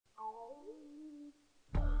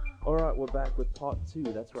Alright, we're back with part 2.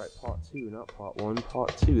 That's right, part 2, not part 1,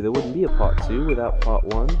 part 2. There wouldn't be a part 2 without part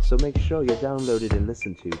 1, so make sure you downloaded and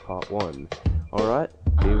listen to part 1. Alright,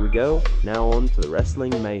 here we go. Now on to the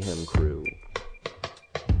Wrestling Mayhem crew.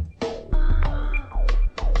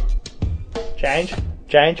 Change?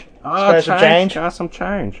 Special change? Got some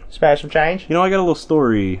change. Special change? You know, I got a little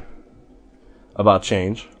story about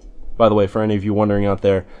change. By the way, for any of you wondering out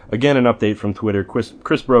there, again, an update from Twitter.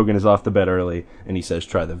 Chris Brogan is off to bed early, and he says,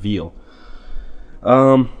 try the veal.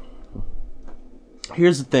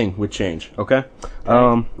 Here's the thing with change, okay?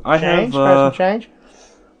 Special change?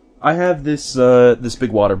 I have this big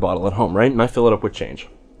water bottle at home, right? And I fill it up with change.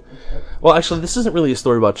 Well, actually, this isn't really a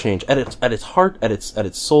story about change. At its heart, at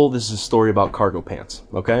its soul, this is a story about cargo pants,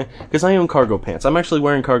 okay? Because I own cargo pants. I'm actually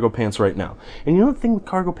wearing cargo pants right now. And you know the thing with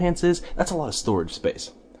cargo pants is? That's a lot of storage space.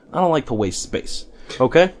 I don't like to waste space,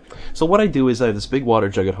 okay? So what I do is I have this big water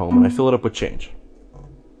jug at home, and I fill it up with change.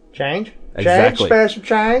 Change? Exactly. Special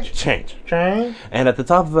change? Change. And at the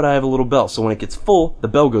top of it, I have a little bell, so when it gets full, the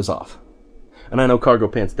bell goes off. And I know cargo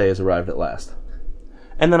pants day has arrived at last.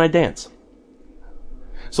 And then I dance.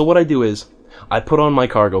 So what I do is, I put on my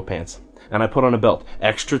cargo pants, and I put on a belt,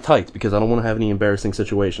 extra tight, because I don't want to have any embarrassing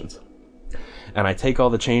situations. And I take all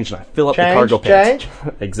the change and I fill up the cargo pants.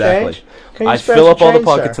 Exactly. I fill up all the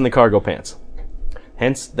pockets in the cargo pants.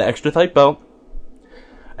 Hence the extra tight belt.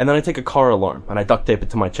 And then I take a car alarm and I duct tape it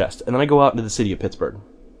to my chest. And then I go out into the city of Pittsburgh.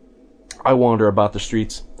 I wander about the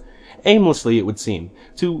streets. Aimlessly, it would seem.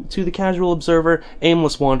 To the casual observer,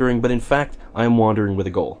 aimless wandering, but in fact, I am wandering with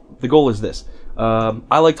a goal. The goal is this.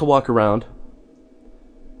 I like to walk around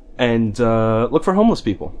and look for homeless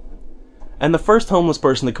people. And the first homeless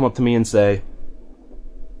person to come up to me and say,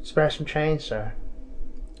 Special change, sir.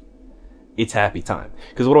 It's happy time.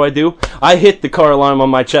 Because what do? I hit the car alarm on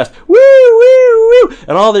my chest. Woo, woo, woo!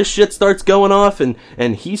 And all this shit starts going off, and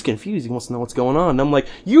he's confused. He wants to know what's going on. And I'm like,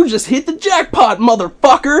 you just hit the jackpot,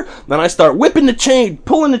 motherfucker! Then I start whipping the chain,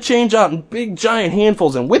 pulling the change out in big giant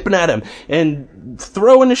handfuls and whipping at him, and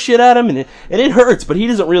throwing the shit at him, and it hurts, but he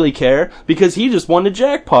doesn't really care, because he just won the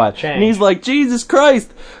jackpot. Change. And he's like, Jesus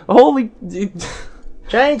Christ, holy...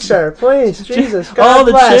 Change, sir, please, Jesus, all God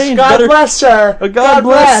the bless, change, God bless, sir. God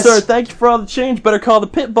bless, sir. Thank you for all the change. Better call the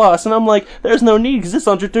pit boss. And I'm like, there's no need, because it's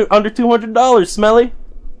under $200, Smelly.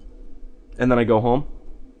 And then I go home.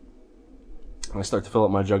 And I start to fill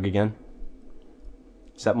up my jug again.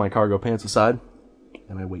 Set my cargo pants aside.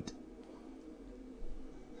 And I wait.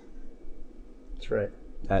 That's right.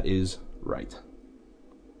 That is right.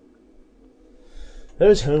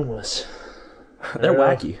 Those homeless. They're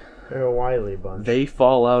wacky. They're a wily bunch. They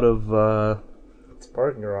fall out of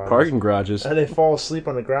parking garages. And they fall asleep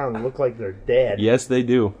on the ground and look like they're dead. Yes, they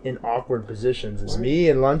do. In awkward positions. It's me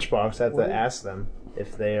and Lunchbox have to ask them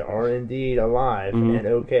if they are indeed alive and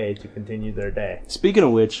okay to continue their day. Speaking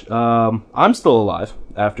of which, I'm still alive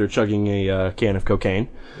after chugging a can of cocaine.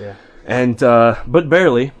 Yeah. And but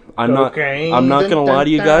barely. I'm not gonna lie to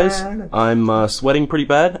you guys. I'm sweating pretty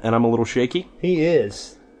bad, and I'm a little shaky. He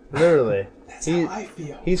is. Literally. That's how I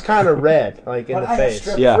feel. He's kind of red, like in the face.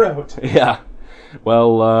 Yeah. Throat. Yeah.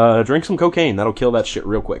 Well, drink some cocaine. That'll kill that shit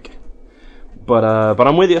real quick. But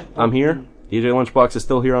I'm with you. I'm here. DJ Lunchbox is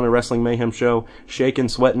still here on the Wrestling Mayhem show. Shaking,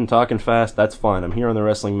 sweating, talking fast. That's fine. I'm here on the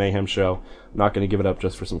Wrestling Mayhem show. I'm not gonna give it up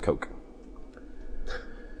just for some coke.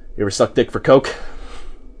 You ever suck dick for coke?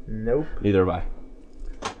 Nope. Neither have I.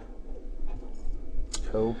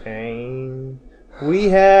 Cocaine. We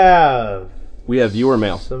have viewer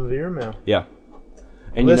mail. Some viewer mail. Yeah.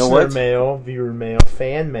 And Listener you know what? mail, viewer mail,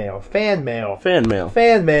 fan mail, Fan mail. fan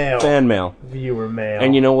mail, Fan mail. viewer mail.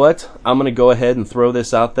 And you know what? I'm going to go ahead and throw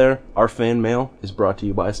this out there. Our fan mail is brought to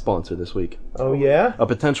you by a sponsor this week. Oh yeah? A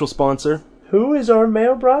potential sponsor. Who is our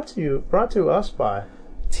mail brought to us by?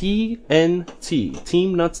 TNT.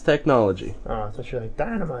 Team Nuts Technology. Oh, I thought you were like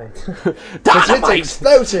dynamite. Dynamite! It's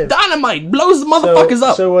explosive. Dynamite! Blows the motherfuckers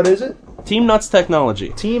up! So what is it? Team Nuts Technology.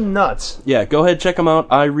 Team Nuts. Yeah, go ahead, check them out.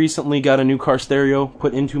 I recently got a new car stereo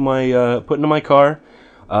put into my car.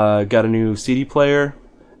 Got a new CD player.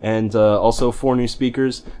 And also 4 new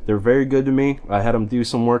speakers. They're very good to me. I had them do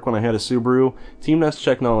some work when I had a Subaru. Team Nuts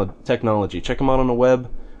Technology. Check them out on the web.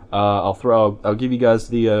 I'll give you guys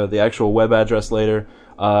the actual web address later.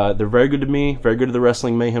 They're very good to me, very good to the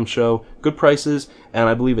Wrestling Mayhem show. Good prices, and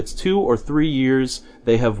I believe it's 2 or 3 years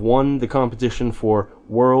they have won the competition for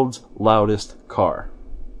World's Loudest Car.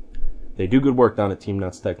 They do good work down at Team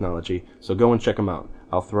Nuts Technology, so go and check them out.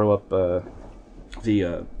 I'll throw up the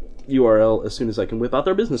URL as soon as I can whip out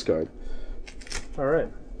their business card. All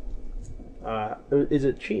right. Is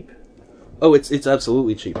it cheap? Oh, it's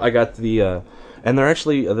absolutely cheap. I got the and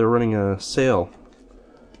they're running a sale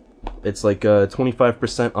It's like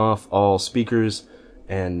 25% off all speakers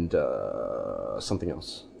and something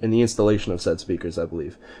else. And the installation of said speakers, I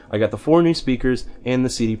believe. I got the 4 new speakers and the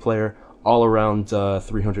CD player, all around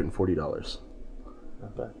 $340.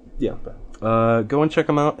 Not bad. Yeah. Go and check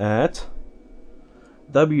them out at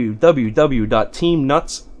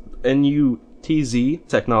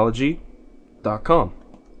www.teamnutztechnology.com.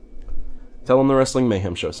 Tell them the Wrestling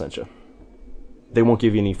Mayhem Show sent you. They won't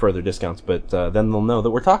give you any further discounts, but then they'll know that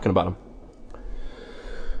we're talking about them.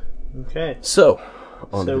 Okay. So,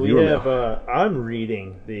 on to So the we viewer have. mail. I'm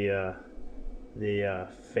reading the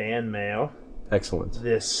fan mail Excellent.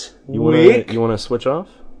 this You week. wanna switch off?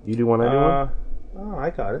 You do one, I do one? Oh, I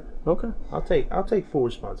got it. Okay. I'll take full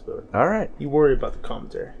responsibility. All right. You worry about the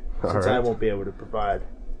commentary, All since I right. won't be able to provide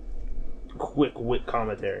quick wit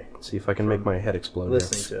commentary. See if I can make my head explode. here.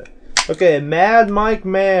 Listening to it. Okay, Mad Mike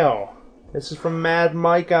mail. This is from Mad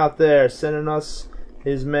Mike out there sending us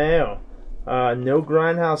his mail. No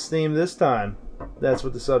Grindhouse theme this time. That's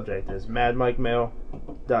what the subject is. Mad Mike mail. ...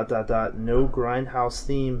 No Grindhouse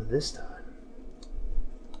theme this time.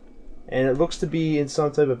 And it looks to be in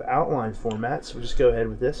some type of outline format, so we'll just go ahead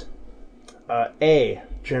with this. A.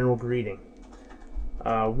 General greeting.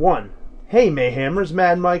 1. Hey Mayhammers,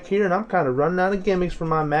 Mad Mike here, and I'm kind of running out of gimmicks for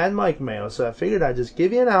my Mad Mike mail, so I figured I'd just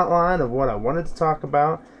give you an outline of what I wanted to talk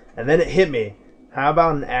about, and then it hit me. How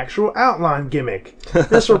about an actual outline gimmick?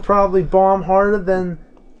 This will probably bomb harder than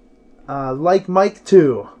Like Mike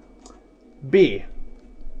 2. B.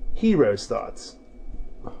 Heroes thoughts.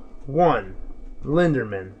 1.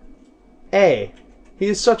 Linderman. A. He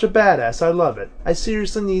is such a badass, I love it. I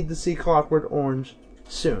seriously need to see Clockwork Orange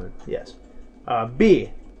soon. Yes.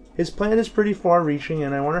 B. His plan is pretty far-reaching,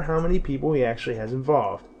 and I wonder how many people he actually has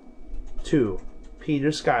involved. 2.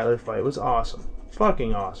 Peter Schuyler fight was awesome.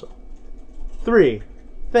 Fucking awesome. 3.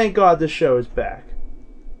 Thank God this show is back.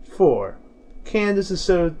 4. Candace is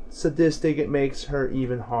so sadistic it makes her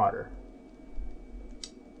even hotter.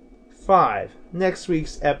 5. Next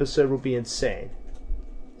week's episode will be insane.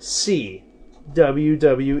 C.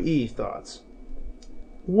 WWE thoughts.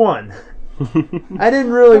 1. I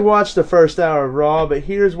didn't really watch the first hour of Raw, but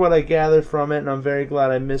here's what I gathered from it, and I'm very glad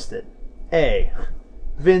I missed it. A.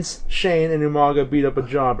 Vince, Shane, and Umaga beat up a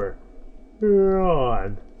jobber.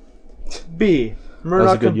 Yawn. B. That was a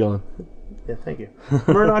Murdoch. good yawn. Yeah, thank you.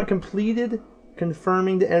 Murdoch completed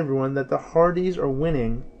confirming to everyone that the Hardys are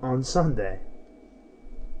winning on Sunday.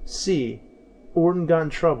 C. Orton got in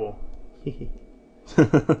trouble.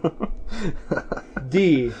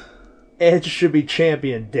 D. Edge should be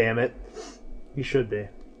champion, damn it. He should be.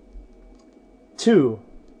 2.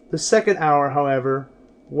 The second hour, however,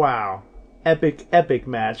 wow. Epic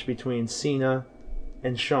match between Cena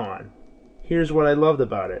and Shawn. Here's what I loved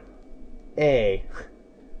about it. A.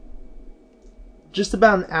 Just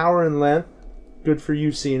about an hour in length. Good for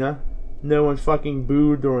you, Cena. No one fucking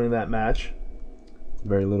booed during that match.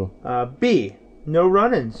 Very little. B. No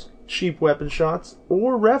run-ins, cheap weapon shots,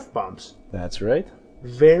 or ref bumps. That's right.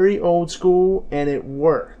 Very old school, and it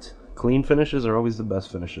worked. Clean finishes are always the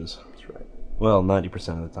best finishes. That's right. Well,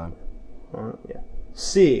 90% of the time. Yeah.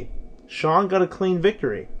 C. Shawn got a clean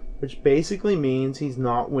victory, which basically means he's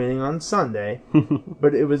not winning on Sunday,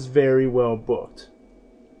 but it was very well booked.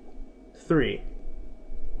 3.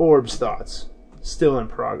 Orb's thoughts. Still in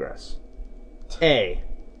progress. A.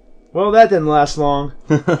 Well, that didn't last long.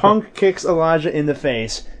 Punk kicks Elijah in the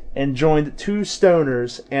face and joined 2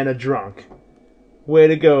 stoners and a drunk. Way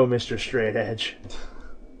to go, Mr. Straight Edge.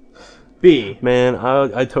 B. Man,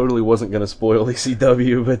 I totally wasn't going to spoil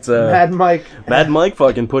ECW, but Mad Mike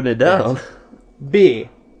fucking putting it down. B.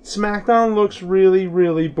 SmackDown looks really,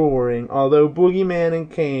 really boring, although Boogeyman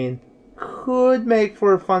and Kane could make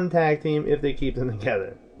for a fun tag team if they keep them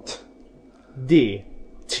together. D.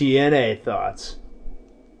 TNA thoughts.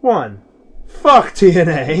 1. Fuck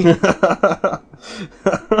TNA.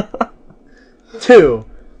 2.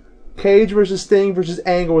 Cage vs. Sting vs.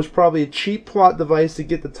 Angle was probably a cheap plot device to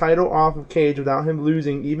get the title off of Cage without him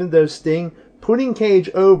losing, even though Sting putting Cage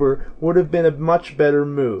over would have been a much better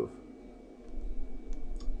move.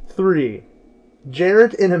 3.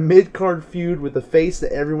 Jarrett in a mid-card feud with the face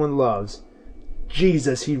that everyone loves.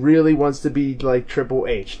 Jesus, he really wants to be like Triple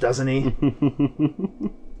H, doesn't he?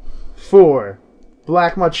 4.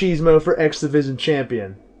 Black Machismo for X Division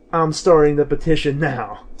Champion. I'm starting the petition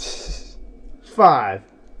now. 5.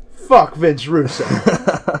 Fuck Vince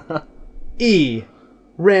Russo. E.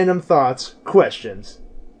 Random thoughts, questions.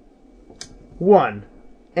 1.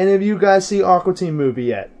 Any of you guys see Aqua Teen movie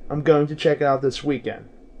yet? I'm going to check it out this weekend.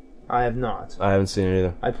 I have not. I haven't seen it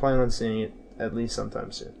either. I plan on seeing it at least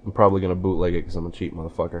sometime soon. I'm probably going to bootleg it because I'm a cheap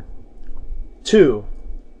motherfucker. 2.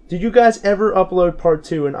 Did you guys ever upload part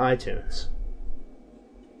 2 in iTunes?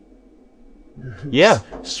 Yeah.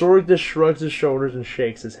 Sorg just shrugs his shoulders and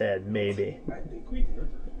shakes his head. Maybe. I think we did.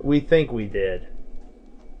 We think we did.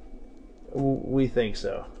 We think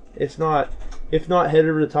so. If not, head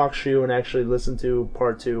over to TalkShoe and actually listen to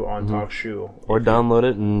part 2 on TalkShoe. Or download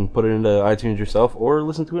it and put it into iTunes yourself, or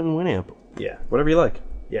listen to it in Winamp. Yeah. Whatever you like.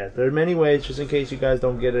 Yeah, there are many ways, just in case you guys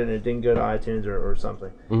don't get it and it didn't go to iTunes or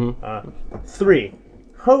something. 3.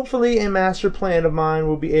 Hopefully a master plan of mine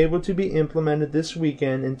will be able to be implemented this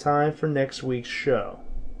weekend in time for next week's show.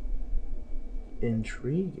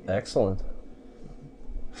 Intriguing. Excellent.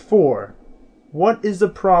 4. What is the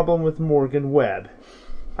problem with Morgan Webb?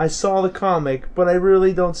 I saw the comic, but I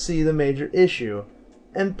really don't see the major issue.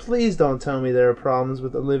 And please don't tell me there are problems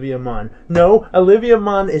with Olivia Munn. No, Olivia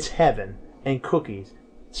Munn is heaven. And cookies.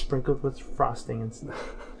 Sprinkled with frosting and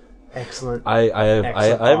stuff. Excellent. I have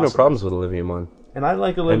no awesome. problems with Olivia Munn. And I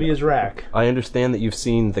like Olivia's rack. I understand that you've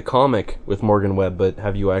seen the comic with Morgan Webb, but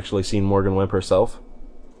have you actually seen Morgan Webb herself?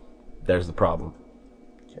 There's the problem.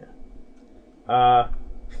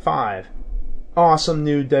 5. Awesome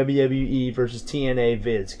new WWE versus TNA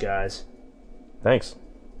vids, guys. Thanks.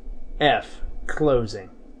 F. Closing.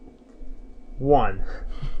 1.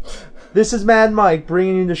 This is Mad Mike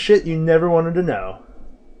bringing you the shit you never wanted to know.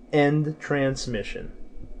 End transmission.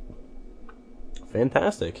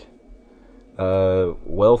 Fantastic.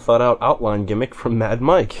 Well thought out outline gimmick from Mad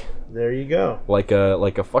Mike. There you go. Like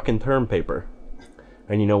a fucking term paper.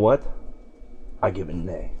 And you know what? I give it an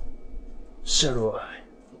A. So do I.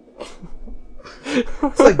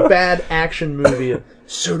 It's like bad action movie.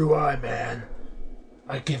 So do I, man.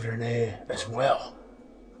 I give it an A as well.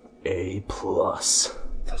 A+.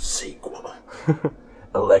 The sequel.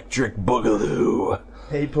 Electric Boogaloo.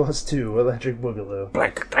 A+2, Electric Boogaloo.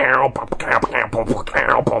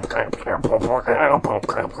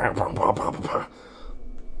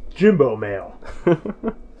 Jimbo mail.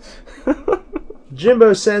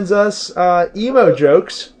 Jimbo sends us emo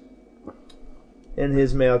jokes in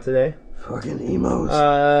his mail today. Fucking emos.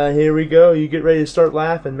 Here we go. You get ready to start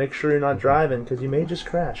laughing. Make sure you're not driving, because you may just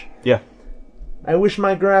crash. Yeah. I wish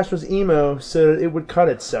my grass was emo so that it would cut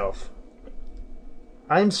itself.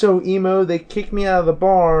 I'm so emo they kick me out of the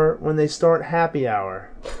bar when they start happy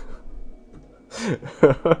hour.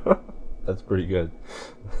 That's pretty good.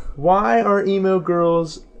 Why are emo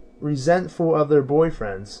girls resentful of their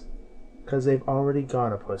boyfriends? Because they've already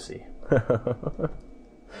got a pussy.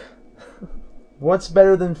 What's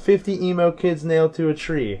better than 50 emo kids nailed to a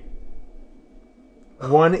tree?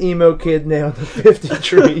 1 emo kid nailed to 50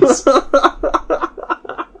 trees.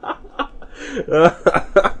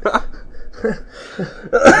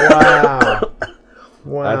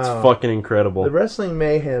 Wow. That's fucking incredible. The Wrestling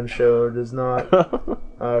Mayhem show does not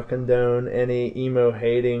condone any emo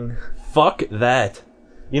hating. Fuck that.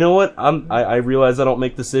 You know what? I realize I don't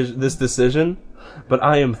make this decision, but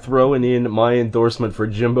I am throwing in my endorsement for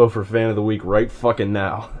Jimbo for Fan of the Week right fucking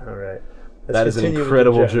now. Alright. That is an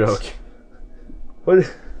incredible joke.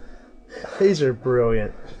 What? These are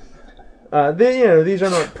brilliant. These are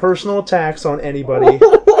not personal attacks on anybody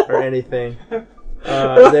or anything.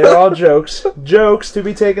 They're all jokes. Jokes to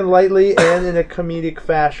be taken lightly and in a comedic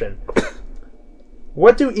fashion.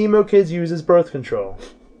 What do emo kids use as birth control?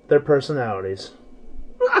 Their personalities.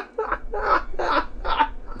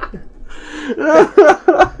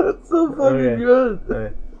 That's so fucking good.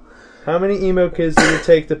 Okay. How many emo kids does it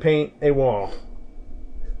take to paint a wall?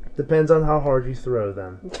 Depends on how hard you throw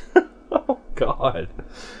them. Oh, God.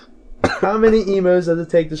 How many emos does it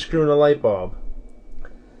take to screw in a light bulb?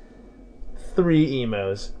 3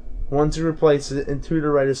 emos. 1 to replace it and 2 to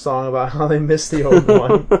write a song about how they miss the old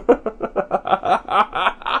one.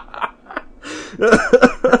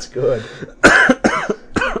 That's good.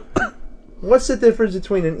 What's the difference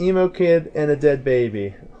between an emo kid and a dead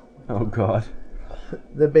baby? Oh, God.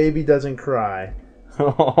 The baby doesn't cry.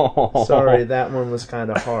 Sorry, that one was kind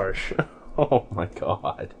of harsh. Oh, my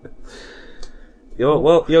God.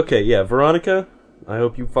 Well, okay, yeah, Veronica, I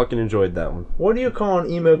hope you fucking enjoyed that one. What do you call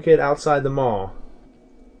an emo kid outside the mall?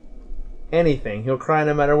 Anything. He'll cry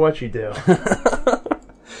no matter what you do.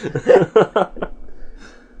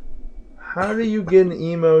 How do you get an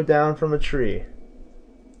emo down from a tree?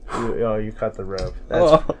 You cut the rope.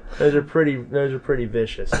 Those are pretty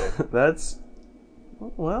vicious. That's,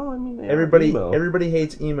 well, I mean, everybody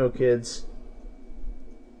hates emo kids.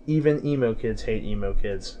 Even emo kids hate emo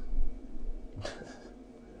kids.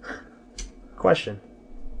 Question: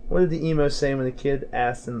 what did the emo say when the kid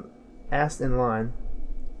asked in line,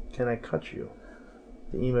 "Can I cut you?"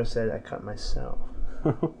 The emo said, "I cut myself."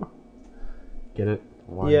 Get it?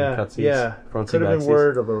 Line Yeah, cutsies, yeah. front Could have been backsies.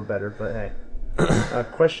 worded a little better, but hey.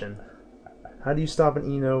 Question. How do you stop an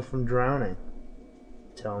Eno from drowning?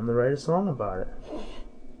 Tell him to write a song about it.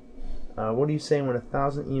 What do you say when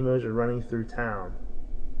 1,000 emos are running through town?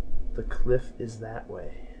 The cliff is that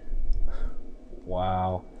way.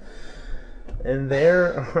 Wow. And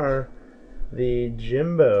there are the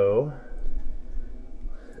Jimbo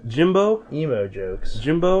emo jokes.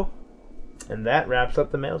 Jimbo, And that wraps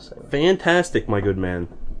up the mail segment. fantastic, my good man.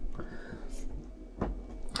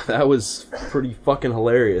 That was pretty fucking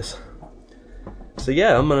hilarious. So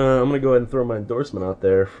yeah, I'm gonna go ahead and throw my endorsement out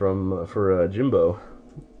there for Jimbo.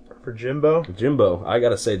 For Jimbo? Jimbo, I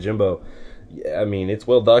gotta say Jimbo. Yeah, I mean, it's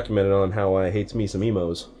well documented on how I hates me some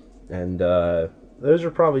emos, and Those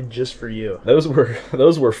are probably just for you. those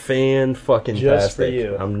were fan fucking tastic. Just for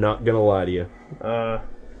you. I'm not gonna lie to you.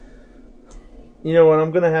 You know what I'm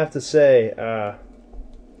gonna have to say?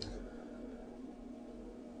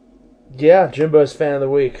 Yeah, Jimbo's fan of the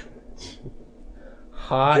week.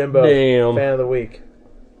 Hot Jimbo, damn. fan of the week.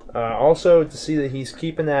 Also, to see that he's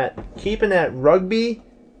keeping that rugby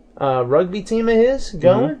team of his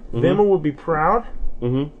going, Vimmel would be proud.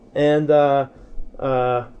 Mm-hmm. And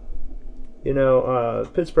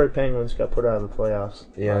Pittsburgh Penguins got put out of the playoffs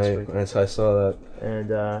last week. I saw that.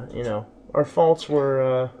 And our faults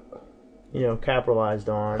were capitalized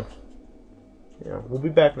on. We'll be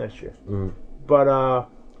back next year. Mm. But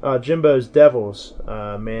Jimbo's Devils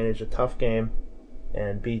managed a tough game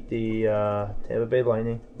and beat the Tampa Bay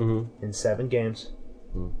Lightning in 7 games.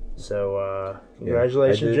 Mm. So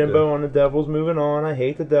congratulations, I did, Jimbo, on the Devils moving on. I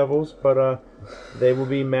hate the Devils, but they will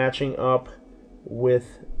be matching up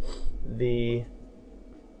with the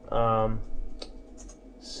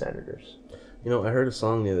Senators. I heard a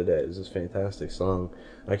song the other day. It was this fantastic song.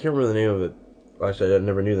 I can't remember the name of it. Actually, I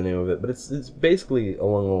never knew the name of it, but it's basically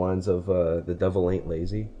along the lines of The Devil Ain't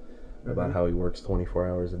Lazy, about how he works 24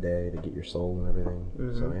 hours a day to get your soul and everything.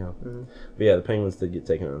 So, yeah. But yeah, the Penguins did get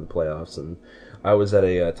taken out in the playoffs, and I was at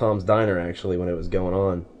a Tom's Diner, actually, when it was going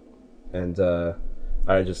on, and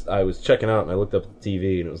I was checking out, and I looked up at the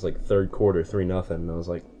TV, and it was like third quarter, 3-0, and I was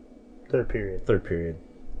like... Third period.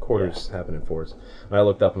 Quarters happen in fours. And I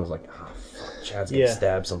looked up and was like, fuck, Chad's gonna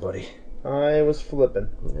stab somebody. I was flipping.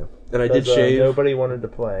 Yeah. And I did shave. Nobody wanted to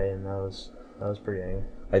play, and I was pretty angry.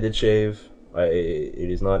 I did shave.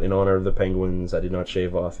 It is not in honor of the Penguins. I did not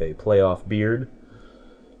shave off a playoff beard.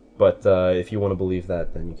 But if you want to believe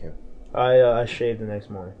that, then you can. I shaved the next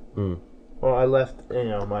morning. Mm. Well, I left,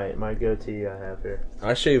 my goatee I have here.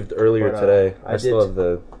 I shaved earlier today. I still have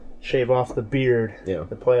the... Shave off the beard. Yeah.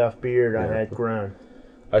 The playoff beard I had grown.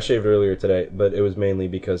 I shaved earlier today, but it was mainly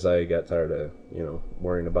because I got tired of,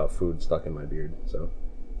 worrying about food stuck in my beard, so...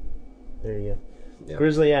 There you go. Yeah.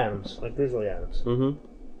 Grizzly Adams. Like Grizzly Adams. Mm-hmm.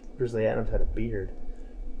 Grizzly Adams had a beard.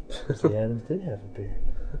 Grizzly Adams did have a beard.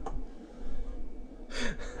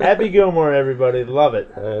 Happy Gilmore, everybody. Love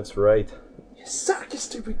it. That's right. You suck, you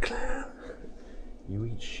stupid clown. You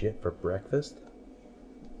eat shit for breakfast?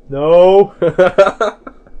 No.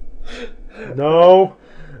 No.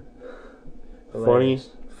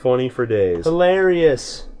 Funny for days.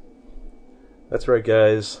 Hilarious. That's right,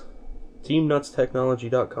 guys.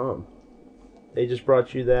 TeamNutsTechnology.com. They just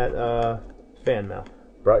brought you that fan mail.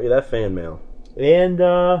 Brought you that fan mail. And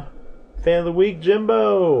fan of the week,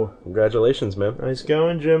 Jimbo. Congratulations, man. Nice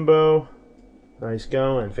going, Jimbo. Nice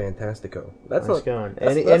going. Fantastico. Nice going.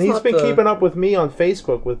 And he's been keeping up with me on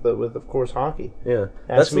Facebook with of course hockey. Yeah.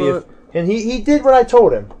 Asked me and he did what I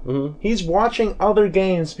told him. Mm-hmm. He's watching other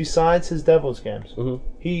games besides his Devils games. Mm-hmm.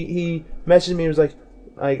 He messaged me. He was like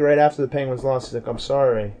right after the Penguins lost, he's like, "I'm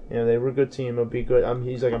sorry. They were a good team. They'll be good."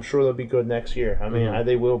 He's like, "I'm sure they'll be good next year. I mean,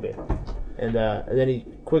 they will be." And then he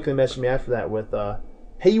quickly messaged me after that with,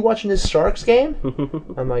 "Hey, you watching this Sharks game?"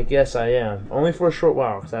 I'm like, "Yes, I am. Only for a short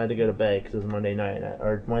while because I had to go to bed because it was Monday night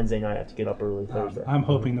or Wednesday night. I have to get up early Thursday." I'm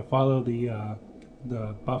hoping to follow the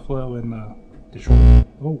Buffalo and Detroit.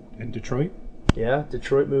 Oh, and Detroit. Yeah,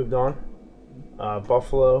 Detroit moved on.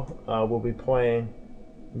 Buffalo will be playing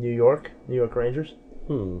New York Rangers.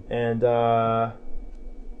 And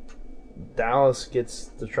Dallas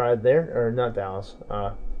gets to try not Dallas.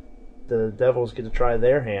 The Devils get to try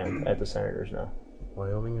their hand at the Senators now.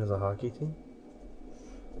 Wyoming has a hockey team?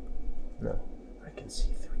 No. I can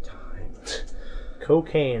see through time.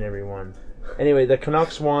 Cocaine, everyone. Anyway, the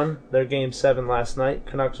Canucks won their Game 7 last night.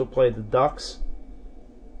 Canucks will play the Ducks.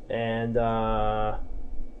 And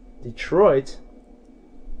Detroit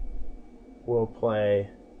will play...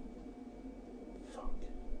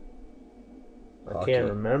 I can't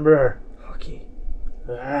remember. Hockey.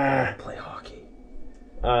 Play hockey.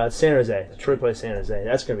 San Jose. Detroit plays San Jose.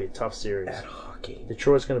 That's going to be a tough series. At hockey. Hockey.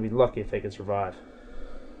 Detroit's going to be lucky if they can survive.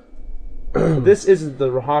 This isn't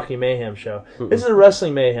the Hockey Mayhem show. This is a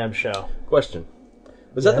Wrestling Mayhem show. Question.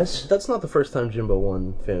 Was Yes? that's not the first time Jimbo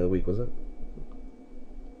won Fan of the Week, was it?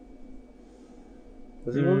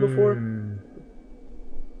 Was he won before?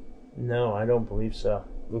 No, I don't believe so.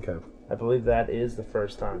 Okay. I believe that is the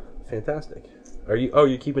first time. Fantastic. Are you? Oh,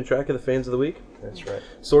 you're keeping track of the fans of the week? That's right.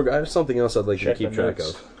 Sorg, I have something else I'd like Check you to keep the track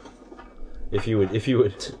notes. of. If you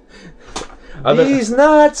would. I've been- These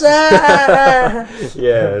nuts! Ah!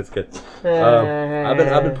 yeah, that's good.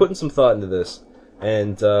 I've been putting some thought into this,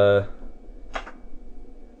 and from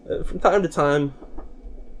time to time,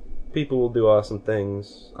 people will do awesome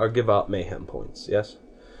things. I'll give out mayhem points. Yes,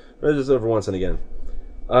 or just over once and again.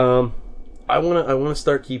 I wanna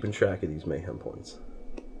start keeping track of these mayhem points.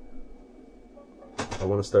 I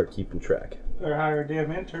want to start keeping track. Or hire a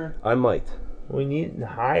damn intern. I might. We need to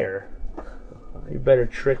hire. You better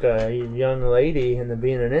trick a young lady into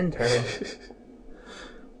being an intern.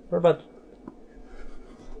 What about...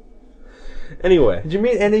 Anyway. Did you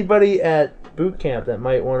meet anybody at boot camp that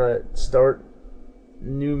might want to start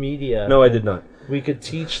new media? No, I did not. We could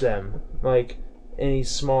teach them, like any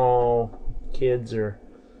small kids or...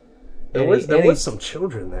 There was some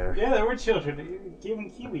children there. Yeah, there were children. Give them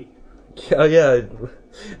kiwi. Oh, yeah.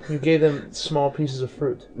 You gave them small pieces of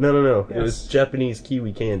fruit. No. Yes. It was Japanese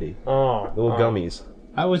kiwi candy. Oh. Little gummies.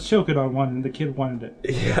 I was choking on one, and the kid wanted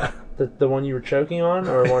it. Yeah. The one you were choking on?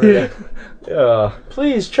 Or one of the... Yeah.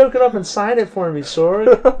 Please, choke it up and sign it for me,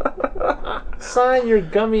 Sorg. Sign your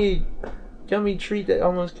gummy treat that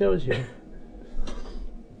almost kills you.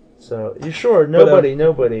 So, you're sure nobody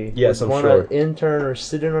Yes, would I'm want sure. to intern or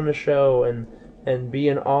sit in on the show and be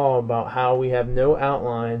in awe about how we have no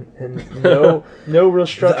outline and no real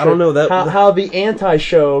structure. I don't know, how the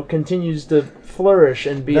anti-show continues to flourish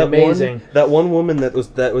and be amazing. That one woman that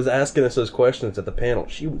was asking us those questions at the panel,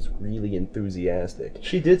 she was really enthusiastic.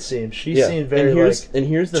 She did seem. She Yeah. seemed very and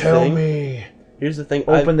here's the tell thing. me. Here's the thing.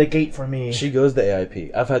 Open the gate for me. She goes to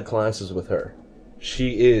AIP. I've had classes with her.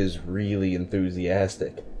 She is really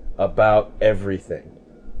enthusiastic about everything.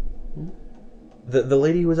 The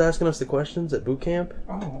lady who was asking us the questions at boot camp,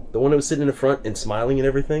 Oh. the one that was sitting in the front and smiling and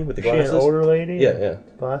everything with the Is she glasses. an older lady? Yeah.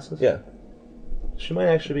 Glasses? Yeah. She might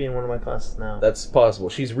actually be in one of my classes now. That's possible.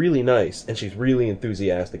 She's really nice and she's really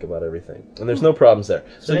enthusiastic about everything, and there's no problems there.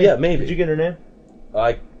 So Name? yeah, maybe Did you get her name?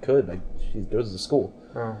 I could. She goes to school.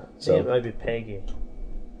 Oh, I So- think it might be Peggy.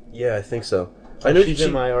 Yeah, I think so. I know She's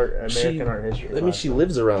in my American art history. I mean, class. she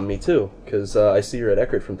lives around me too, because I see her at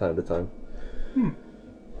Eckerd from time to time.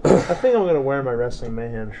 I think I'm gonna wear my Wrestling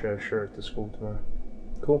Mayhem show shirt to school tomorrow.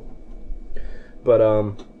 Cool. But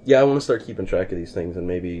yeah, I want to start keeping track of these things and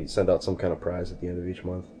maybe send out some kind of prize at the end of each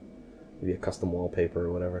month. Maybe a custom wallpaper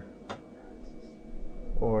or whatever.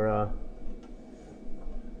 Or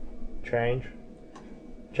change.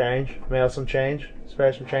 Mail some change.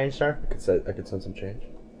 Spare some change, sir. I could send some change.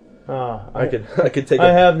 Oh, I could take.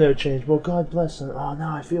 I have no change. Well, God bless him. Oh,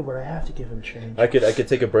 now I feel, but I have to give him change. I could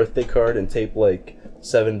take a birthday card and tape like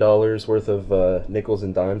 $7 worth of nickels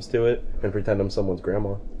and dimes to it and pretend I'm someone's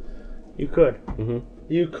grandma. You could. Mm-hmm.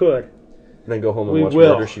 You could. And then go home and We watch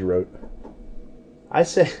will. Murder, She Wrote. I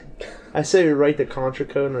say we write the contra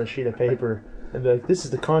code on a sheet of paper and be like, "This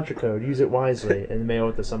is the contra code. Use it wisely," and mail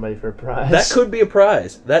it to somebody for a prize. That could be a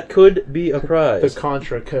prize. That could be a the prize.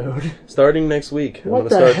 contra code. Starting next week. What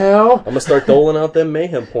the hell? I'm gonna start doling out them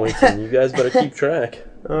mayhem points, and you guys better keep track.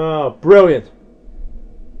 Oh, brilliant!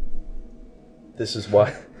 This is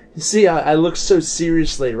why. You see, I looked so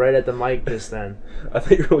seriously right at the mic just then. I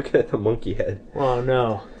thought you were looking at the monkey head. Oh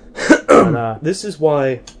no! But, This is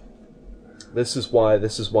why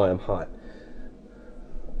I'm hot.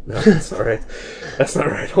 No, that's not right. That's not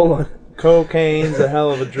right. Hold on. cocaine's a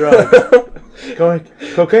hell of a drug.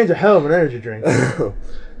 Cocaine's a hell of an energy drink.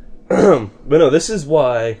 But no, this is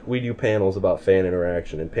why we do panels about fan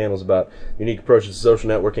interaction and panels about unique approaches to social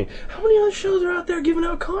networking. How many other shows are out there giving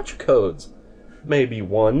out contra codes? Maybe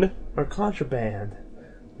one. Or contraband.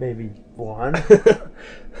 Maybe one.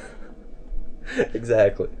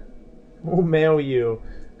 Exactly. We'll mail you.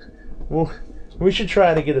 We should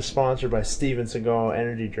try to get a sponsor by Steven Seagal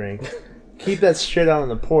energy drink. Keep that shit out on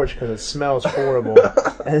the porch because it smells horrible.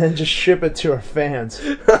 And then just ship it to our fans.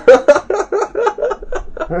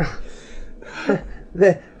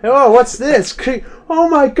 Oh, what's this? Oh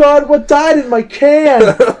my god, what died in my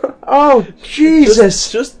can? Oh,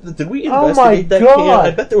 Jesus. Did we Oh investigate my that God. can?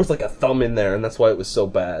 I bet there was like a thumb in there, and that's why it was so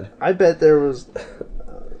bad. I bet there was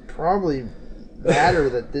probably matter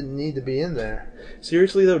that didn't need to be in there.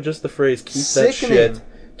 Seriously though, just the phrase "keep Sickening.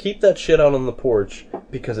 Keep that shit out on the porch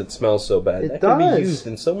because it smells so bad. It That can does. be used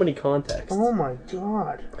in so many contexts. Oh my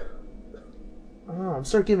god. Oh, I'm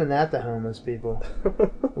start giving that to homeless people.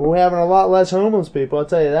 We're having a lot less homeless people, I'll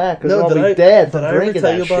tell you that, because they'll be dead from did I ever drinking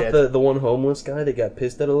tell that you about shit. the one homeless guy that got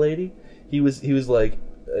pissed at a lady? He was like,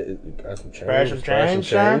 got some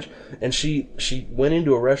change, and she went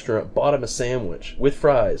into a restaurant, bought him a sandwich with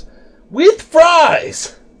fries,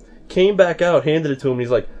 came back out, handed it to him, and he's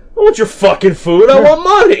like, I want your fucking food, I want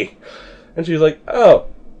money, and she's like, oh,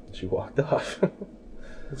 she walked off.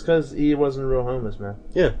 It's because he wasn't a real homeless, man.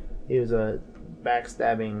 Yeah, He was a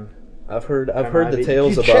backstabbing. I've heard the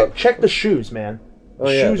tales You about. check the shoes, man. The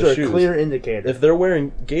shoes are a clear indicator. If they're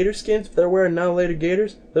wearing gator skins, if they're wearing now later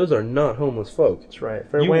gators, those are not homeless folk. That's right.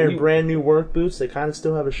 If they're wearing brand new work boots, they kind of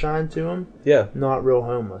still have a shine to them. Yeah. Not real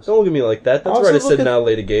homeless. Don't look at me like that. That's Also right, I said look at- now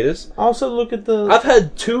later gators. Also, look at the. I've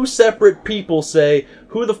had 2 separate people say,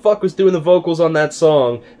 who the fuck was doing the vocals on that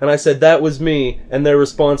song? And I said, that was me. And their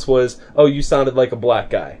response was, oh, you sounded like a black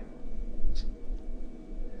guy.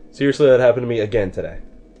 Seriously, that happened to me again today.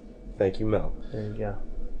 Thank you, Mel. There you go.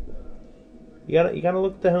 You gotta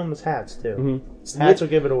look at the homeless hats too. Mm-hmm. Hats will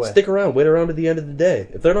give it away. Stick around. Wait around to the end of the day.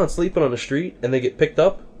 If they're not sleeping on the street and they get picked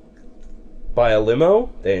up by a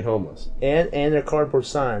limo, they ain't homeless. And their cardboard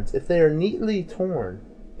signs. If they are neatly torn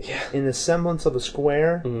in the semblance of a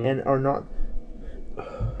square and are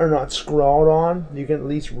not scrawled on, you can at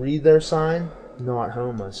least read their sign. Not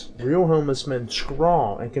homeless. Real homeless men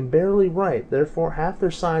scrawl and can barely write. Therefore, half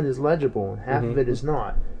their sign is legible and half of it is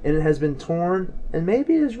not. And it has been torn, and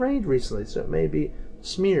maybe it has rained recently, so it may be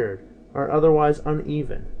smeared or otherwise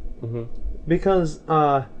uneven. Because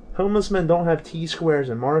homeless men don't have T-squares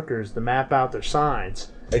and markers to map out their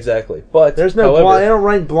signs. Exactly, but There's no however, they don't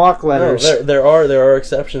write block letters. No, there are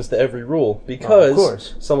exceptions to every rule because of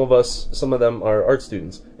course. some of them are art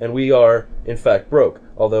students, and we are in fact broke.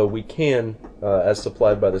 Although we can, as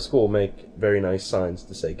supplied by the school, make very nice signs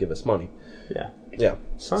to say "Give us money." Yeah.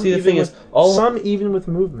 Some See, the even thing with, is, all some even with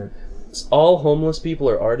movement. homeless people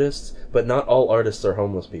are artists, but not all artists are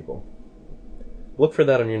homeless people. Look for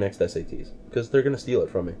that on your next SATs because they're gonna steal it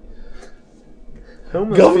from me.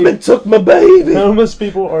 Homeless Government took my baby. Homeless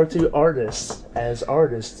people are to artists, as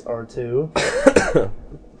artists are to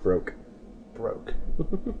Broke.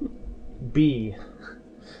 B.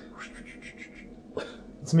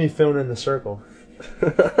 It's me filling in the circle.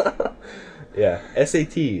 Yeah,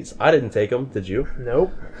 SATs. I didn't take them. Did you?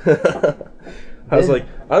 Nope. I was like,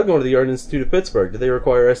 I was going to the Art Institute of Pittsburgh. Do they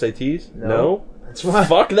require SATs? No. That's why.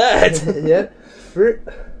 Fuck that. Yep.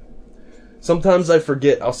 Sometimes I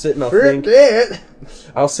forget. I'll sit and I'll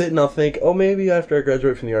think, oh, maybe after I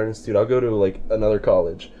graduate from the Art Institute, I'll go to like another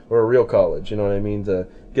college or a real college. You know what I mean? To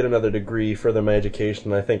get another degree, further my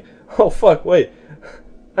education. And I think, oh fuck, wait,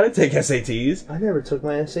 I didn't take SATs. I never took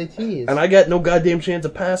my SATs. And I got no goddamn chance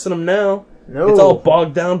of passing them now. No. It's all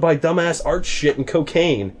bogged down by dumbass art shit and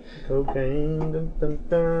cocaine. Cocaine. Dun, dun,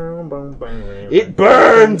 dun, bum, bum, It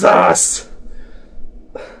burns us!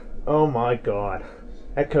 Oh my god.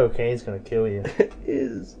 That cocaine's gonna kill you. It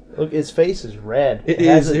is. Look, his face is red. It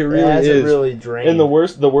is. It really is. It really drained. And the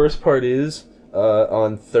worst part is,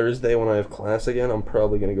 on Thursday when I have class again, I'm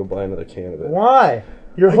probably gonna go buy another can of it. Why?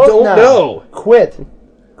 You're I hooked don't now. know. Quit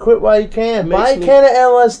while you can. Makes Buy a me- can of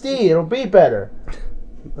LSD. It'll be better.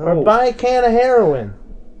 Or Oh. buy a can of heroin.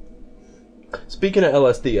 Speaking of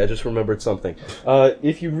LSD, I just remembered something.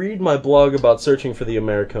 If you read my blog about searching for the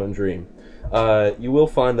Americone Dream, you will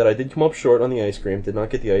find that I did come up short on the ice cream, did not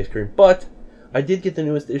get the ice cream, but I did get the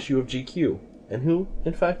newest issue of GQ. And who,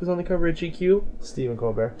 in fact, is on the cover of GQ? Stephen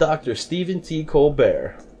Colbert. Dr. Stephen T.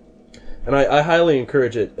 Colbert. And I highly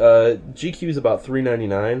encourage it. GQ is about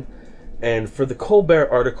 $3.99, and for the Colbert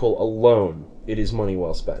article alone, it is money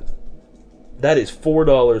well spent. That is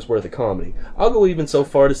 $4 worth of comedy. I'll go even so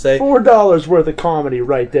far to say... $4 worth of comedy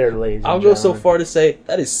right there, ladies I'll and go so gentlemen. far to say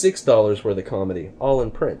that is $6 worth of comedy, all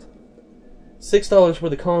in print. $6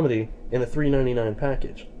 worth of comedy in a $3.99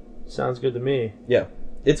 package. Sounds good to me. Yeah,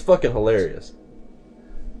 it's fucking hilarious.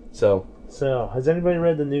 So, So, has anybody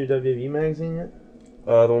read the new WWE magazine yet?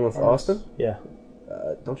 the one with Austin? Yeah.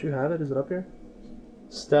 Don't you have it? Is it up here?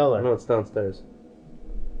 Stellar. No, it's downstairs.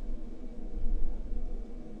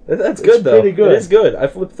 That's good, though. pretty good. It is good. I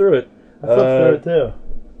flipped through it. I flipped through it too.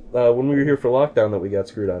 When we were here for lockdown that we got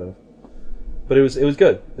screwed out of. But it was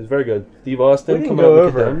good. It was very good. Steve Austin We didn't coming go out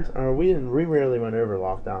with over. Condemned. We rarely went over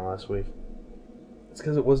lockdown last week. It's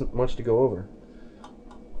because it wasn't much to go over.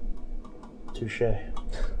 Touche.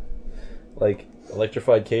 Like,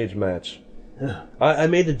 electrified cage match. I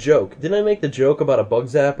made the joke. Didn't I make the joke about a bug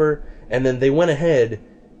zapper? And then they went ahead,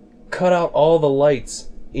 cut out all the lights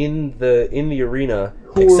in the arena,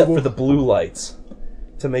 except for the blue lights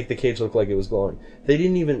to make the cage look like it was glowing. They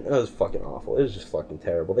didn't even... It was fucking awful. It was just fucking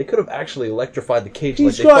terrible. They could have actually electrified the cage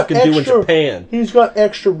like they fucking do in Japan. He's got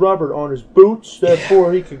extra rubber on his boots,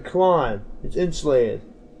 therefore he can climb. It's insulated.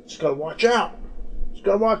 Just gotta watch out. Just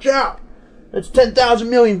gotta watch out. It's 10,000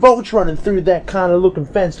 million volts running through that kind of looking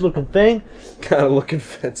fence-looking thing. Kind of looking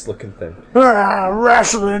fence-looking thing.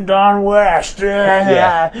 Wrestling Don West.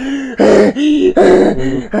 Yeah.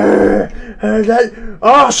 That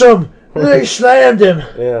awesome. They slammed him.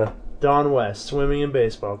 Yeah. Don West, swimming in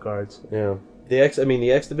baseball cards. Yeah. The X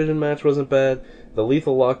Division match wasn't bad. The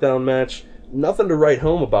Lethal Lockdown match, nothing to write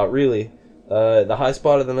home about, really. The high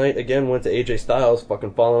spot of the night, again, went to AJ Styles,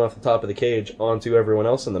 fucking falling off the top of the cage onto everyone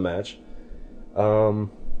else in the match. The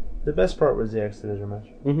best part was the X Division match.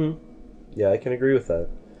 Mm-hmm. Yeah, I can agree with that.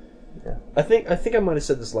 Yeah. I think I might have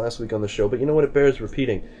said this last week on the show, but you know what? It bears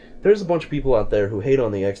repeating. There's a bunch of people out there who hate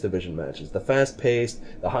on the X Division matches. The fast-paced,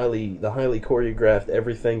 the highly choreographed,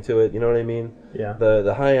 everything to it. You know what I mean? Yeah.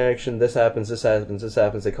 The high action. This happens. This happens. This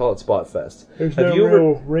happens. They call it Spot Fest. There's no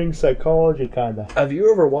real ring psychology, kinda. Have you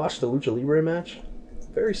ever watched a Lucha Libre match?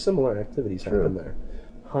 Very similar activities happen there.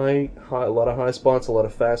 High, a lot of high spots, a lot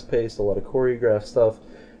of fast-paced, a lot of choreographed stuff.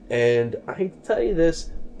 And I hate to tell you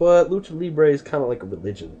this, but Lucha Libre is kind of like a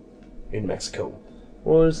religion in Mexico.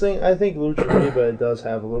 Well, I think Lucha Libre does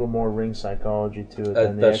have a little more ring psychology to it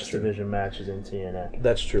than the X Division matches in TNA.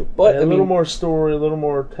 That's true. But a little more story, a little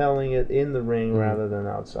more telling it in the ring rather than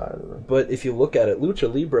outside of the ring. But if you look at it, Lucha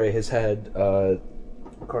Libre has had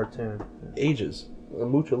cartoon ages.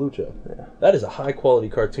 Mucha Lucha. Yeah. That is a high-quality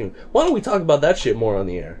cartoon. Why don't we talk about that shit more on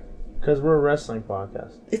the air? Because we're a wrestling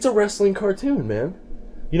podcast. It's a wrestling cartoon, man.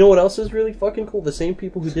 You know what else is really fucking cool? The same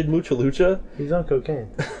people who did Mucha Lucha... He's on cocaine.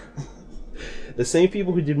 The same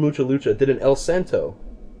people who did Mucha Lucha did an El Santo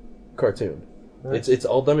cartoon. Nice. It's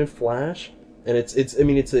all done in Flash, and it's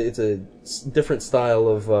a different style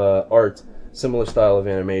of art, similar style of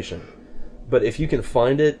animation. But if you can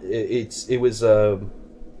find it, it was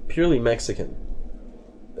purely Mexican.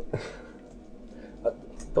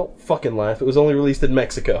 Don't fucking laugh. It was only released in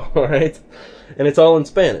Mexico, all right? And it's all in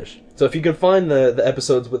Spanish. So if you can find the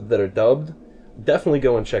episodes that are dubbed, definitely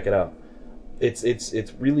go and check it out.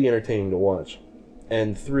 It's really entertaining to watch.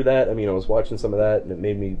 And through that, I was watching some of that, and it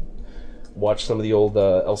made me watch some of the old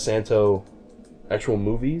El Santo actual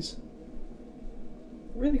movies.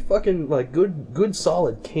 Really fucking, good,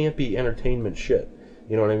 solid, campy entertainment shit.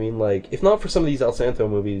 You know what I mean? Like, if not for some of these El Santo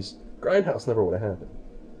movies, Grindhouse never would have happened.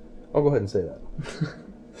 I'll go ahead and say that.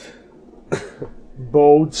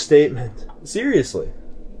 Bold statement. Seriously.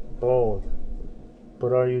 Bold.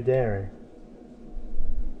 But are you daring?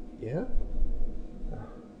 Yeah?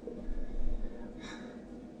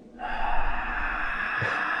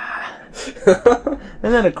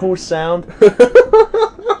 Isn't that a cool sound?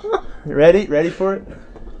 Ready for it?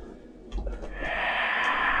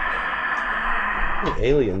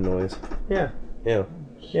 Alien noise. Yeah. Yeah.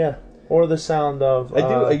 Yeah. Or the sound of...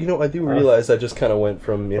 I do realize I just kind of went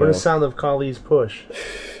from, Or the sound of Kali's push.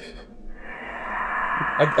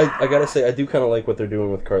 I gotta say, I do kind of like what they're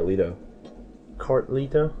doing with Carlito.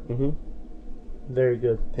 Carlito? Mm-hmm. Very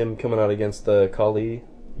good. Him coming out against Kali.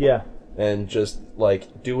 Yeah. And just,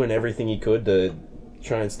 doing everything he could to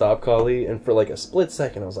try and stop Kali. And for, a split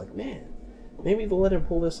second, I was like, man, maybe they'll let him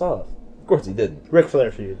pull this off. Of course he didn't. Ric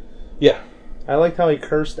Flair feud. Yeah. I liked how he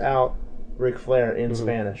cursed out Ric Flair in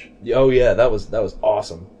Spanish. Oh, yeah, that was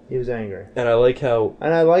awesome. He was angry. And I like how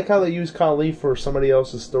they used Kali for somebody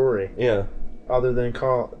else's story. Yeah. Other than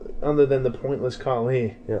the pointless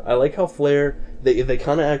Kali. Yeah, I like how Flair they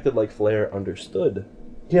kind of acted like Flair understood.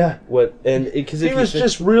 Yeah. Because he was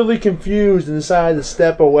just really confused and decided to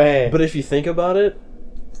step away. But if you think about it,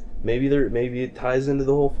 maybe it ties into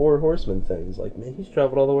the whole Four Horsemen thing. It's like, man, he's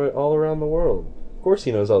traveled all around the world. Of course,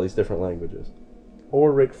 he knows all these different languages.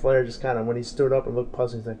 Or Ric Flair just kind of, when he stood up and looked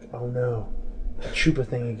puzzled, he's like, oh no, the Chupa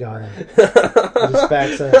thingy got him. He just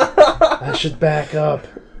backs up. I should back up.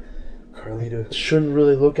 Carlito. Shouldn't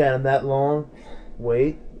really look at him that long.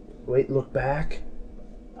 Wait, look back.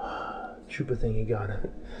 Chupa thingy got him.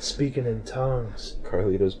 Speaking in tongues.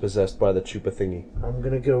 Carlito's possessed by the Chupa thingy. I'm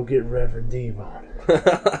gonna go get Reverend Devon.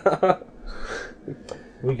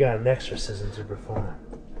 We got an exorcism to perform.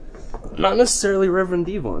 Not necessarily Reverend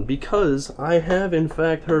Devon, because I have in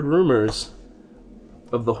fact heard rumors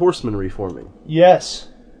of the Horsemen reforming. Yes,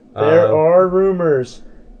 there are rumors.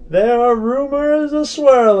 There are rumors a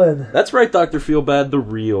swirling. That's right, Dr. Feelbad, the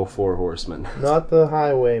real Four Horsemen. Not the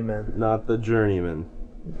highwaymen. Not the journeymen.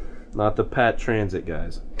 Not the Pat Transit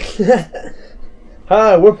guys.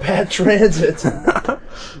 Hi, we're Pat Transit.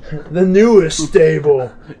 The newest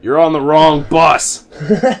stable. You're on the wrong bus.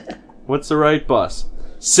 What's the right bus?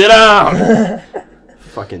 Sit down.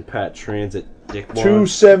 Fucking Pat Transit dickwad.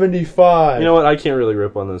 275. You know what? I can't really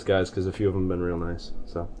rip on those guys because a few of them have been real nice.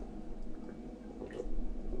 So,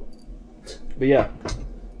 but yeah,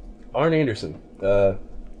 Arn Anderson.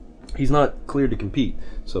 He's not cleared to compete,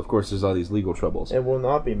 so of course there's all these legal troubles. And will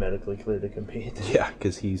not be medically cleared to compete. Yeah,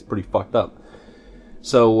 because he's pretty fucked up.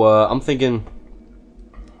 So I'm thinking,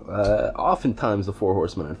 oftentimes the Four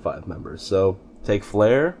Horsemen had 5 members. So take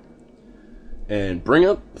Flair and bring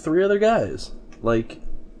up 3 other guys. I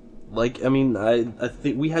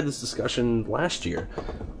think we had this discussion last year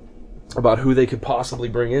about who they could possibly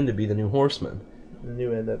bring in to be the new Horsemen. The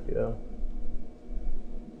new NWO.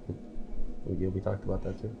 We talked about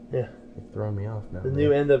that too. Yeah. You're throwing me off now. The new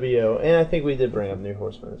NWO. And I think we did bring up New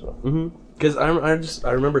Horsemen as well. Mm-hmm. Because I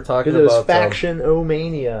remember talking Because it was about... Faction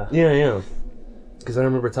O-Mania. Yeah. Because I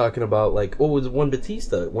remember talking about, it was when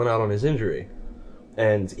Batista went out on his injury.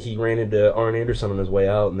 And he ran into Arn Anderson on his way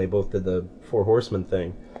out, and they both did the Four Horsemen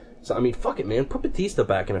thing. So, I mean, fuck it, man. Put Batista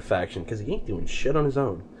back in a faction, because he ain't doing shit on his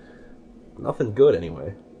own. Nothing good,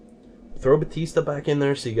 anyway. Throw Batista back in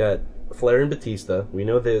there, so you got Flair and Batista. We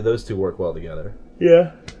know those two work well together.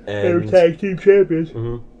 Yeah. And They're tag team champions.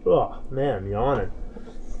 Mm-hmm. Oh, man, I'm yawning.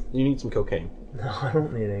 You need some cocaine. No, I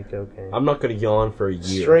don't need any cocaine. I'm not going to yawn for a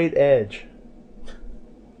year. Straight edge.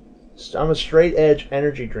 I'm a straight edge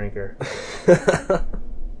energy drinker.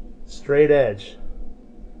 Straight edge.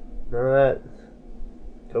 None of that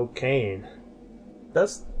cocaine.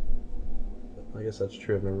 I guess that's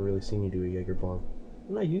true. I've never really seen you do a Jaeger bomb.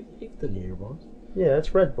 No, you've done Jaeger bombs. Yeah,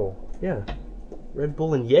 that's Red Bull. Yeah. Red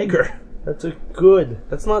Bull and Jaeger. That's a good.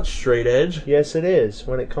 That's not straight edge. Yes, it is.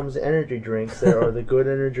 When it comes to energy drinks, there are the good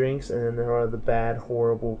energy drinks, and then there are the bad,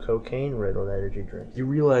 horrible, cocaine-riddled energy drinks. You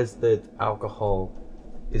realize that alcohol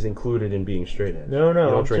is included in being straight edge. No, You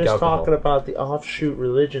don't I'm drink just alcohol. talking about the offshoot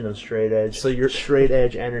religion of straight edge. So you're- straight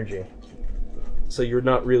edge energy. So you're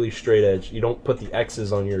not really straight edge. You don't put the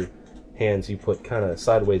X's on your hands. You put kind of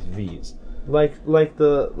sideways V's. Like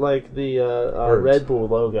the Birds. Red Bull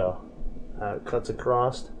logo. It cuts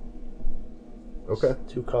across. Okay.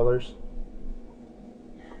 2 colors.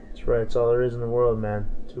 That's right. It's all there is in the world, man.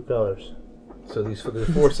 2 colors. So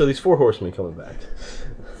these four horsemen coming back.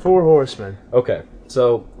 4 horsemen. Okay.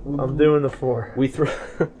 So I'm doing the 4. we throw.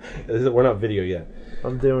 We're not video yet.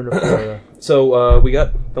 I'm doing the 4. So we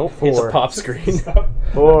got. Don't hit the 4. pop screen.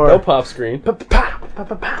 4. No pop screen. Pa-pa-pow,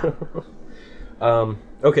 pa-pa-pow.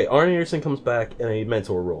 Okay, Arn Anderson comes back in a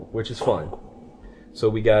mentor role, which is fine. So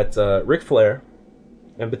we got Ric Flair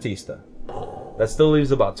and Batista. That still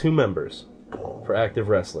leaves about 2 members for active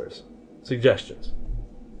wrestlers. Suggestions.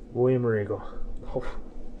 William Regal. Oh,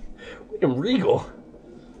 William Regal?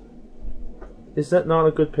 Is that not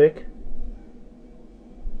a good pick?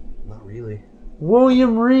 Not really.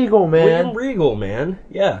 William Regal, man. William Regal, man.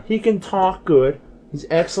 Yeah. He can talk good. He's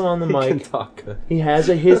excellent on the He can mic. talk good. He has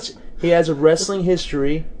a wrestling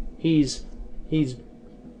history. He's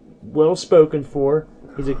well spoken for.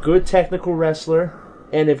 He's a good technical wrestler,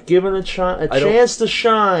 and if given a chance to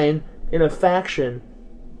shine in a faction,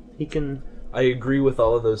 he can. I agree with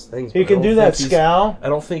all of those things. He but I can don't do that think scowl. I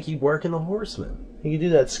don't think he'd work in the Horsemen. He can do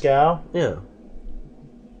that scowl. Yeah.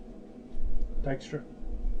 Dykstra.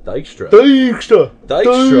 Dykstra. Dykstra.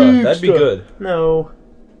 Dykstra. That'd be good. No,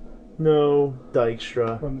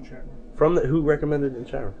 Dykstra. From the chat From room. who recommended it in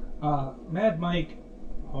chat room? Mad Mike.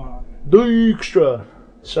 Hold on. Dykstra.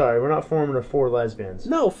 Sorry, we're not forming a 4 lesbians.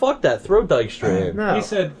 No, fuck that. Throw Dykstra in. No. He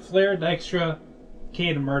said Flair, Dykstra,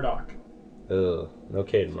 Cade, and Murdoch. Ugh. No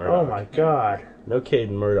Caden Murdoch. Oh my God. No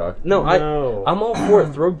Caden Murdoch. No, No. I'm all for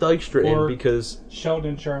it. Throw Dykstra in Or- because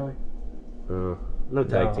Sheldon, Charlie. no No,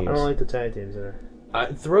 tag teams. I don't like the tag teams there.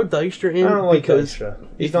 Throw Dykstra in I don't like because Dykstra.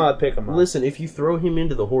 He's if- not a pick 'em up. Listen, if you throw him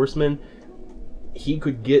into the Horsemen, he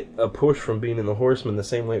could get a push from being in the Horsemen the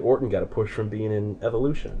same way Orton got a push from being in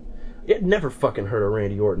Evolution. It never fucking hurt a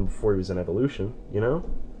Randy Orton before he was in Evolution, you know?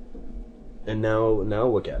 And now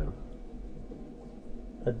look at him.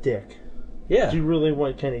 A dick. Yeah. Do you really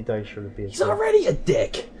want Kenny Dykstra to be a He's dick? already a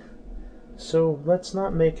dick. So let's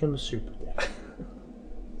not make him a super dick.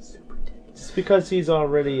 Super dick. Just because he's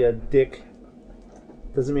already a dick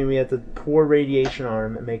doesn't mean we have to pour radiation on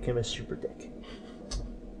him and make him a super dick.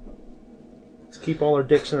 Let's keep all our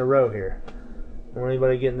dicks in a row here. Don't want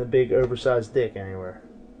anybody getting the big oversized dick anywhere.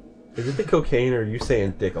 Is it the cocaine or are you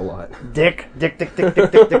saying dick a lot? Dick.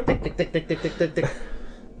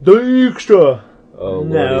 Dykstra. Oh,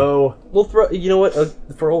 Lordy. No. We'll throw. You know what?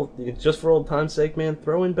 For old time's sake, man,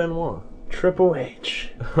 throw in Benoit. Triple H.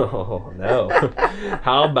 Oh, no.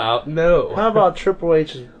 How about no? How about Triple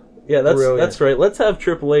H? Yeah, Brilliant. that's right. Let's have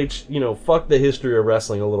Triple H, fuck the history of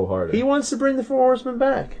wrestling a little harder. He wants to bring the Four Horsemen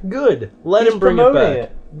back. Good. Let He's him bring it promoting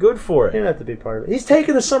back. Good for He it. didn't have to be part of it. He's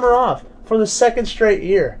taking the summer off for the second straight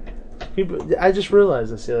year. I just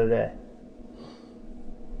realized this the other day.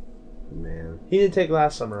 Man. He didn't take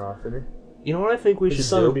last summer off, did he? You know what I think we The should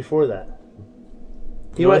summer do? before that.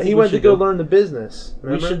 He You know what I went. think He we went to should go do? learn the business.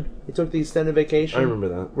 Remember? should- He took the extended vacation. I remember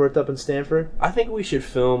that. Worked up in Stanford, I think we should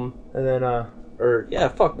film, and then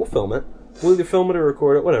we'll film it. We'll either film it or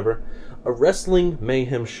record it, whatever. A Wrestling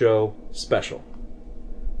Mayhem Show special.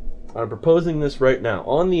 I'm proposing this right now,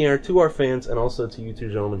 on the air, to our fans, and also to you two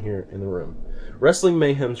gentlemen here in the room. Wrestling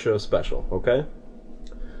Mayhem Show special, okay?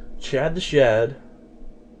 Chad the Shad,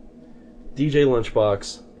 DJ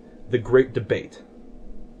Lunchbox, The Great Debate.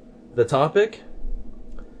 The topic?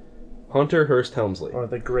 Hunter Hearst Helmsley. or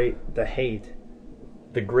the hate.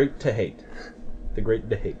 The Great to Hate. The Great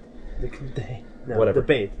to Hate. No, Whatever.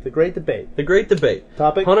 Debate. The Great Debate. The Great Debate.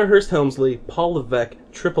 Topic? Hunter Hearst Helmsley, Paul Levesque,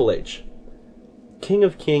 Triple H. King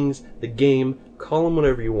of Kings, The Game, call him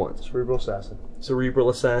whatever you want. Cerebral Assassin. Cerebral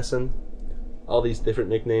Assassin, all these different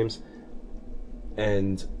nicknames.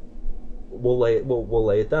 And we'll lay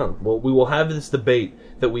it down. We will have this debate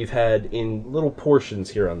that we've had in little portions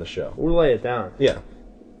here on the show. We'll lay it down Yeah.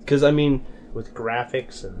 Because, with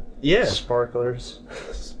graphics and yeah. sparklers.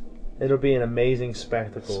 It'll be an amazing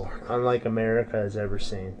spectacle, unlike America has ever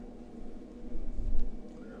seen.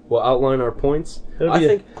 We'll outline our points. It'll I be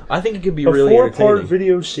think it could be A really 4-part entertaining.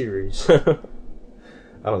 video series. I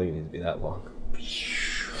don't think it needs to be that long.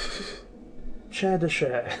 Chad to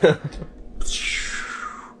Shad.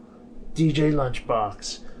 DJ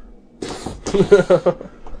Lunchbox.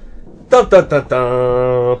 Dun, dun, dun,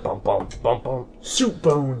 dun. Bum, bum, bum, bum. Soup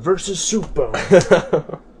Bone versus Soup Bone.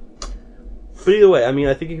 But either way,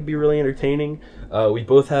 I think it could be really entertaining. We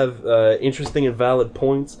both have interesting and valid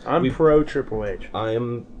points. I'm pro Triple H. I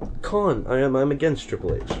am I'm against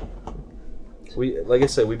Triple H. Like I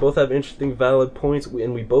said, we both have interesting, valid points,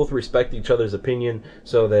 and we both respect each other's opinion,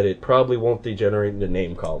 so that it probably won't degenerate into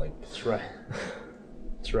name calling. That's right.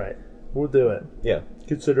 That's right. We'll do it. Yeah.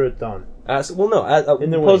 Consider it done.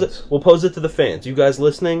 We'll pose it to the fans. You guys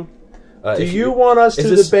listening? Do you want us to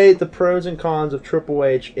this- debate the pros and cons of Triple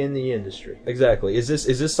H in the industry? Exactly. Is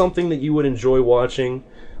this something that you would enjoy watching?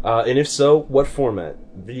 And if so, what format?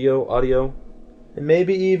 Video, audio? And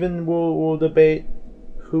maybe even we'll debate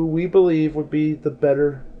who we believe would be the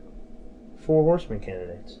better Four Horsemen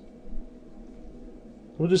candidates.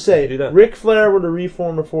 We'll just say, Do that. Ric Flair were to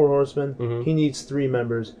reform a Four Horsemen, Mhm. he needs 3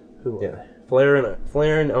 members. Who are Yeah. Flair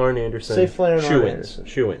and Arn Anderson. Say Flair and Arn Shoe-ins. Anderson.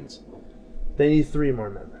 Shoe-ins. they? They need 3 more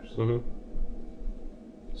members. Mm-hmm.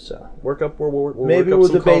 So, We'll Maybe work up we'll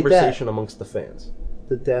some debate that. conversation amongst the fans.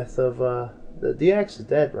 the death of... the DX is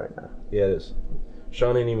dead right now. Yeah, it is.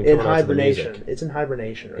 Sean ain't even In coming out to the hibernation. music. It's in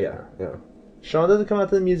hibernation right Yeah, now. yeah. Sean doesn't come out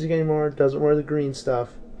to the music anymore, doesn't wear the green stuff,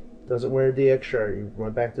 doesn't wear a DX shirt. He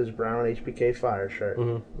went back to his brown HBK Fire shirt.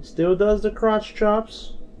 Mhm. He still does the crotch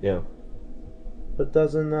chops, Yeah. but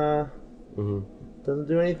doesn't Mhm. doesn't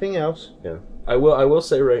do anything else. Yeah. I will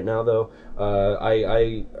say right now though,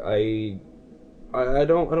 I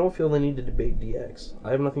don't feel the need to debate DX.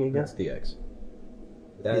 I have nothing against DX.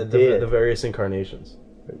 You did. The various incarnations.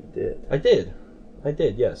 But he did. I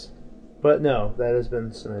did, yes. But no, that has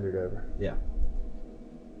been cemented over. Yeah.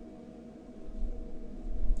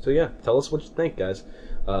 So yeah, tell us what you think, guys.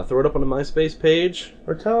 Throw it up on the MySpace page.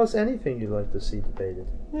 Or tell us anything you'd like to see debated.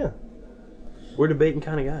 Yeah. We're debating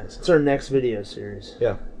kind of guys. It's our next video series.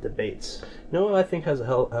 Yeah. Debates. You know what I think has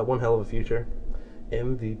one hell of a future?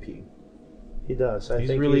 MVP. He does. I He's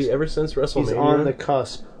think really, ever since WrestleMania. he's on the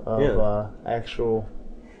cusp of Yeah. actual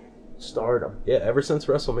stardom. Yeah, ever since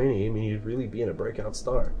WrestleMania, I mean, he's really being a breakout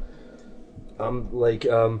star.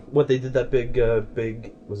 What they did that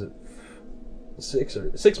big, was it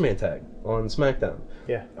 6-man tag on SmackDown?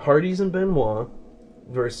 Yeah. Hardy's and Benoit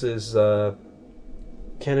versus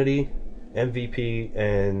Kennedy, MVP,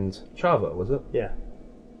 and Chavo, was it? Yeah.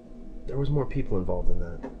 There was more people involved in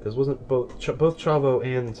that because wasn't both Chavo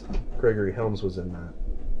and Gregory Helms was in that?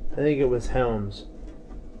 I think it was Helms.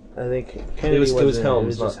 I think Kennedy It was wasn't in it. Helms, It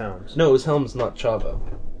was not just Helms. No, it was Helms, not Chavo,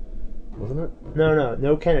 wasn't it?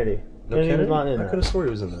 No Kennedy. No, Kennedy was not in I that. could have sworn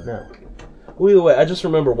he was in there. No. Well, either way, I just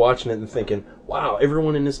remember watching it and thinking, "Wow,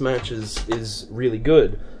 everyone in this match is really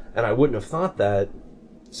good," and I wouldn't have thought that,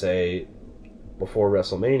 say, before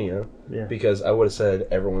WrestleMania, Yeah. because I would have said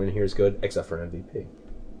everyone in here is good except for MVP.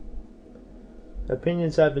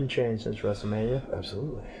 Opinions have been changed since WrestleMania.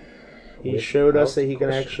 Absolutely. He showed us that he can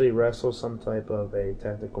actually wrestle some type of a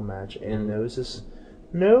technical match and knows his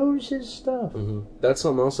stuff. That's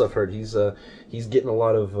something else I've heard. He's getting a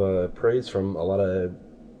lot of praise from a lot of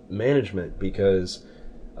management because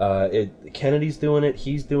Kennedy's doing it,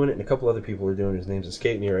 he's doing it, and a couple other people are doing it. His name's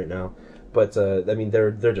escaped me right now. But I mean,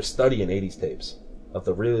 they're just studying 80s tapes of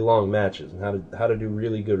the really long matches and how to do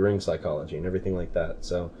really good ring psychology and everything like that.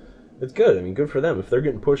 So it's good. I mean, good for them. If they're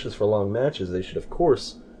getting pushes for long matches, they should, of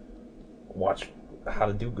course, watch how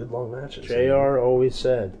to do good long matches. JR always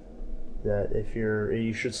said that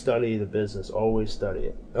you should study the business. Always study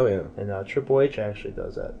it. Oh yeah. And Triple H actually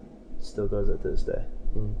does that. Still does it to this day.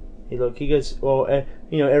 He gets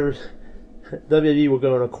every WWE will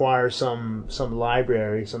go and acquire some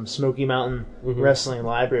library, some Smoky Mountain wrestling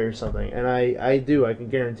library or something, and I can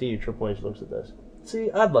guarantee you Triple H looks at this.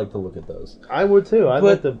 See, I'd like to look at those. I would too. I'd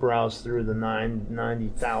like to browse through the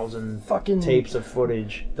 90,000 fucking tapes of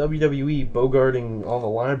footage. WWE bogarting all the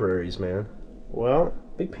libraries, man. Well,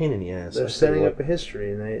 big pain in the ass. They're setting up a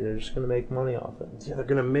history, and they're just going to make money off it. Yeah, they're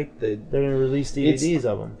going to release DVDs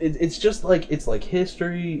of them. It's just like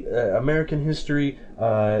history, American history,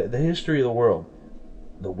 the history of the world.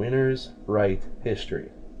 The winners write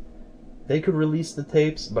history. They could release the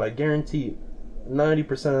tapes, but I guarantee you, 90%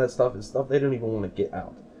 of that stuff is stuff they don't even want to get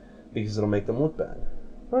out because it'll make them look bad.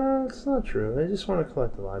 Well, it's not true. They just want to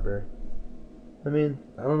collect the library. I mean,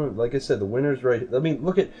 I don't know. Like I said, the winners right. I mean,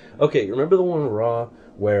 look at. Okay, remember the one on Raw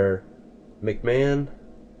where McMahon,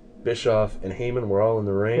 Bischoff, and Heyman were all in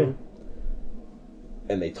the ring,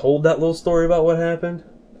 and they told that little story about what happened?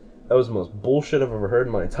 That was the most bullshit I've ever heard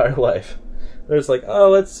in my entire life. They're just like, oh,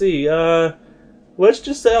 let's see. Let's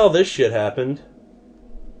just say all this shit happened,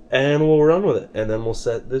 and we'll run with it, and then we'll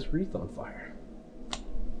set this wreath on fire.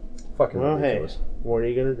 Fucking ridiculous. Hey, what are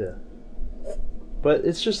you gonna do? But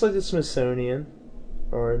it's just like the Smithsonian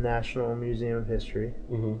or National Museum of History.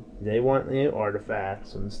 They want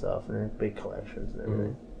artifacts and stuff and their big collections and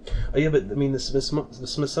everything. Oh yeah, but I mean the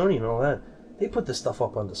Smithsonian and all that, they put this stuff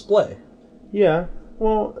up on display. Yeah,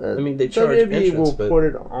 well, I mean they charge WWE entrance, will put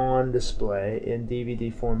it on display in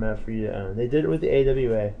DVD format for you to own. They did it with the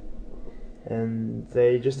AWA. And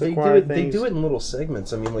they just acquire things. They do it in little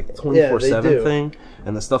segments. I mean, like the 24/7 thing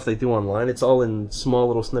and the stuff they do online. It's all in small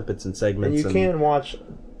little snippets and segments. And you can watch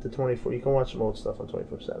the 24. You can watch some old stuff on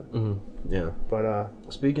 24/7. Yeah. But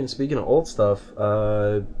speaking of old stuff,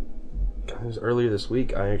 it was earlier this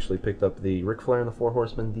week. I actually picked up the Ric Flair and the Four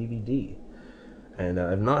Horsemen DVD, and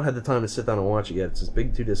I've not had the time to sit down and watch it yet. It's this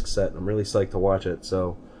big 2-disc set, and I'm really psyched to watch it.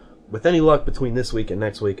 So, with any luck between this week and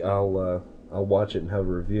next week, I'll watch it and have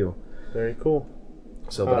a review. Very cool.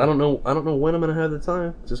 So, but I don't know when I'm gonna have the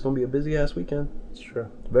time. It's just gonna be a busy ass weekend. It's true.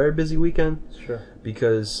 Very busy weekend. It's true.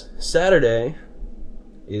 Because Saturday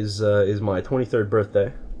is my 23rd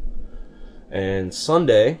birthday, and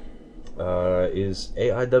Sunday is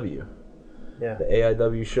AIW. Yeah. The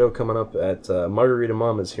AIW show coming up at Margarita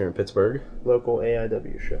Mama's here in Pittsburgh. Local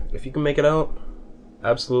AIW show. If you can make it out,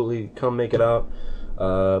 absolutely come make it out.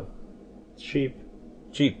 Cheap.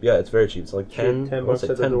 Cheap, yeah, it's very cheap. It's like $10 bucks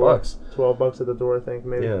at the door. $12 at the door, I think,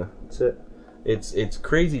 maybe. Yeah. That's it. It's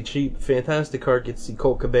crazy cheap. Fantastic card. Get to see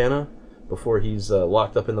Colt Cabana before he's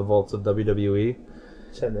locked up in the vaults of WWE.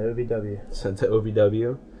 Sent to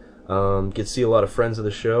OVW. Get to see a lot of friends of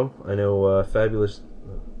the show. I know Fabulous...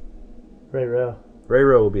 Ray Rowe. Ray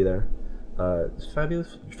Rowe will be there.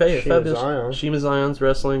 Fabulous... Zion. Shima Zion's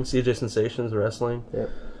wrestling. CJ Sensation's wrestling. Yep.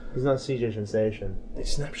 He's not CJ Sensation.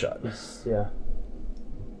 He's Snapshot. Yeah.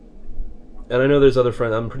 And I know there's other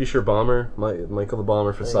friends. I'm pretty sure Bomber, Michael the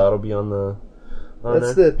Bomber Facade will be on the.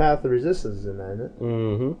 That's the Path of Resistance in that, isn't it?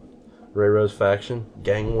 Mm-hmm. Ray Rose faction,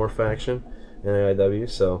 Gang War faction, in AIW.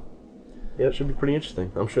 So, yeah, it should be pretty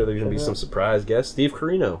interesting. I'm sure there's going to be some surprise guests. Steve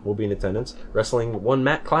Corino will be in attendance, wrestling one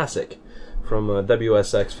Matt Classic from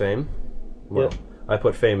WSX fame. Well, yep. I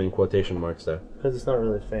put fame in quotation marks there. Because it's not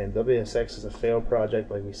really fame. WSX is a failed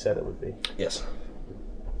project like we said it would be. Yes.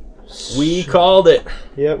 We called it.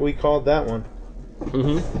 Yep, we called that one.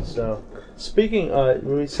 Mm-hmm. So, speaking,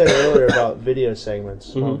 we said earlier about video segments,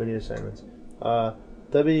 small video segments.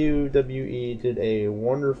 WWE did a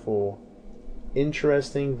wonderful,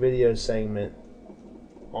 interesting video segment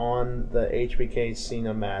on the HBK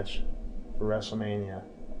Cena match for WrestleMania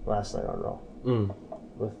last night on Raw.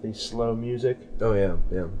 With the slow music. Oh, yeah,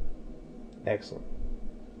 yeah. Excellent.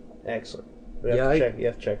 You have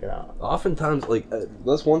to check it out. Oftentimes,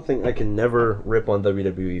 that's one thing I can never rip on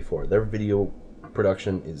WWE for. Their video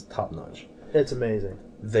production is top notch. It's amazing.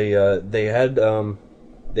 They had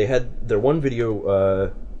their one video.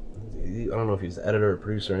 I don't know if he's the editor or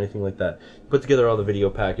producer or anything like that. Put together all the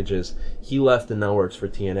video packages. He left and now works for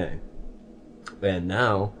TNA. And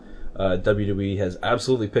now, WWE has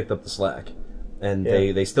absolutely picked up the slack. And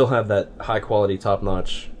Yeah. they still have that high-quality,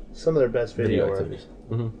 top-notch Some of their best video work. activities.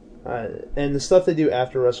 Mm-hmm. And the stuff they do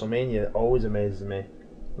after WrestleMania always amazes me.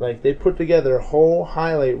 Like, they put together a whole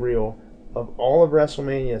highlight reel of all of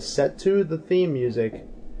WrestleMania set to the theme music,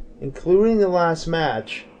 including the last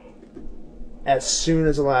match, as soon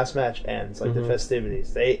as the last match ends, like the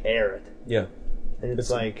festivities. They air it. Yeah. And it's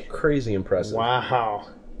like, crazy impressive. wow.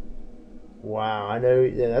 Wow, I know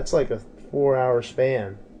that's like a 4-hour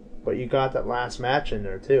span. But you got that last match in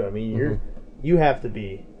there, too. I mean, you have to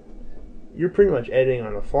be... You're pretty much editing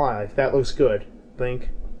on the fly. Like, that looks good.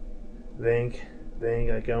 Think, like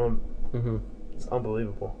going... Mm-hmm. It's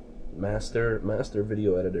unbelievable. Master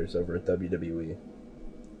video editors over at WWE.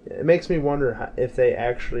 It makes me wonder if they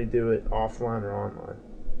actually do it offline or online.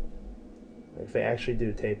 Like, if they actually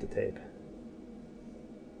do tape to tape.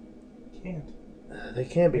 Can't. They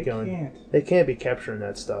can't be They going... can't. They can't be capturing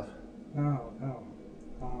that stuff. No.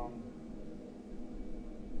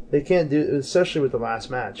 They can't do... Especially with the last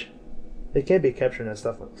match. They can't be capturing that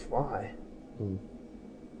stuff on the fly. Mm.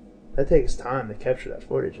 That takes time to capture that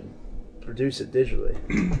footage and produce it digitally.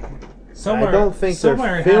 Somewhere, I don't think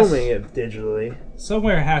they're filming it digitally.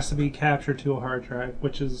 Somewhere it has to be captured to a hard drive,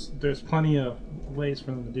 which is there's plenty of ways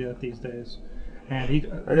for them to do that these days. And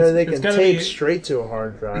I know they it's can gotta tape be- straight to a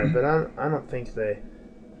hard drive, but I don't think they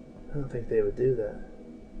would do that.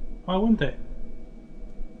 Why wouldn't they?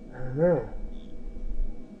 I don't know.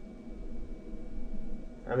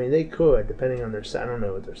 I mean, they could, depending on their set. I don't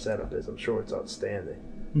know what their setup is. I'm sure it's outstanding.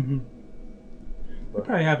 Mm-hmm. They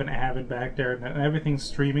probably have an Avid back there, and everything's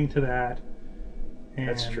streaming to that. And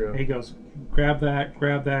That's true. He goes, grab that,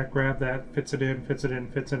 fits it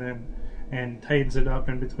in, and tightens it up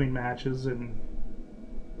in between matches. And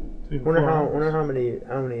Wonder how many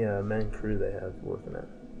men crew they have working at.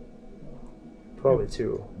 Probably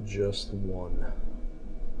 2. Just one.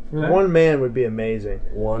 For that, One man would be amazing.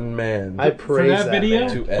 One man. I for praise that video, man.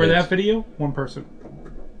 To for edit. that video, one person.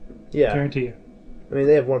 Yeah, Guarantee you. I mean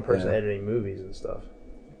they have one person Yeah. editing movies and stuff,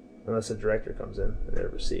 unless a director comes in and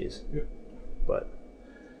oversees. Yep. But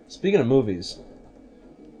Speaking of movies,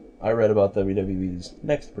 I read about WWE's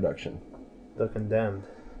next production. The Condemned.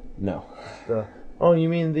 No. You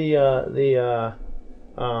mean the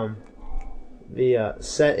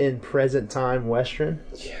set in present time Western?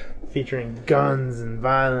 Yeah. Featuring guns and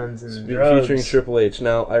violence and drugs. Featuring Triple H.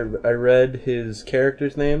 Now, I read his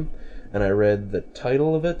character's name, and I read the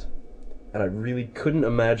title of it, and I really couldn't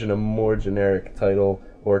imagine a more generic title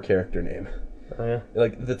or character name. Oh, yeah?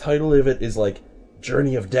 Like, the title of it is like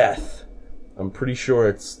Journey of Death. I'm pretty sure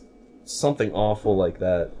it's something awful like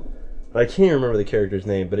that. I can't remember the character's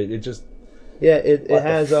name, but it just... Yeah, it What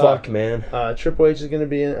has the fuck, man? Triple H is going to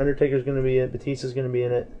be in it, Undertaker's going to be in it, Batista's going to be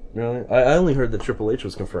in it. Really? I only heard that Triple H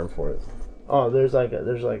was confirmed for it. Oh, there's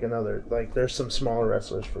there's some smaller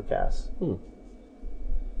wrestlers for cast.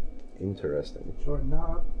 Interesting.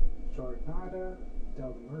 Jornada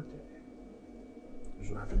del Muerte.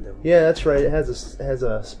 Yeah, that's right. It has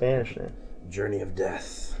a Spanish name. Journey of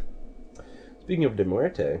Death. Speaking of De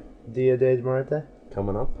Muerte, Dia de Muerte.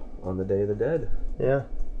 coming up on the Day of the Dead. Yeah.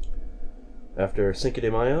 After Cinco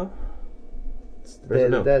de Mayo? Day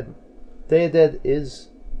of the Dead. Day of the Dead is...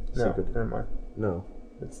 No, Cinco de- never mind. No.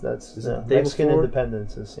 That's Is it no. the day Mexican before?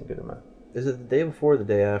 independence is Cinco de Mayo. Is it the day before or the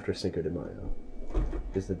day after Cinco de Mayo?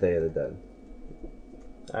 Is the Day of the Dead?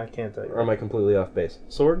 I can't tell you. Or am I completely off base?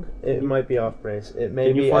 Sorg? It might be off base. It may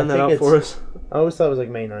Can be. you find I that think out for us? I always thought it was like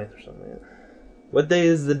May 9th or something. What day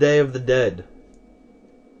is the Day of the Dead?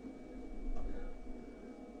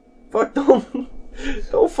 Fuck,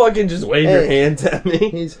 don't fucking just wave your Hey. hands at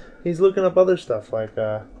me. He's looking up other stuff like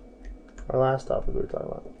our last topic we were talking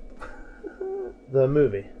about. The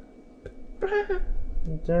movie.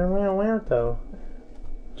 Gerardo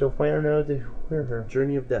de Huerta,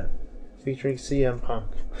 Journey of Death. featuring CM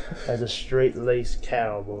Punk as a straight-laced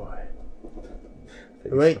cowboy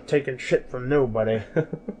who ain't taking shit from nobody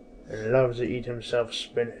and loves to eat himself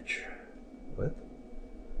spinach. What?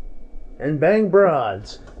 And bang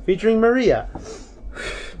broads, featuring Maria.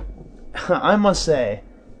 I must say,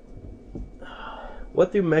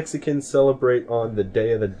 What do Mexicans celebrate on the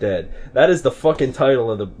Day of the Dead? That is the fucking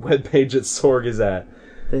title of the webpage that Sorg is at.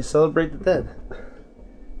 they celebrate the dead.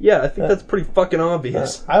 Yeah, I think that's pretty fucking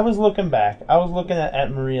obvious. I was looking back. I was looking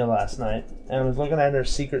at Maria last night, and I was looking at her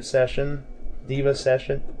secret session, Diva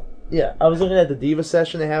session. Yeah, I was looking at the Diva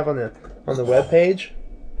session they have on the webpage,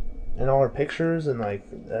 and all her pictures and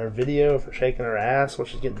like her video of her shaking her ass while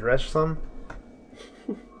she's getting dressed for something.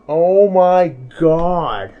 Oh my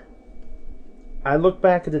god! I looked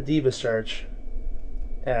back at the Diva search,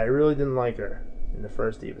 and I really didn't like her. in the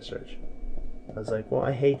first Diva Search. I was like, well,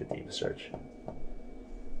 I hate the Diva Search.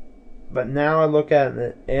 But now I look at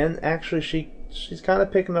it, and actually she's kind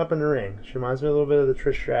of picking up in the ring. She reminds me a little bit of the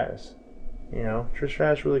Trish Stratus. You know, Trish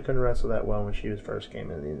Stratus really couldn't wrestle that well when she was first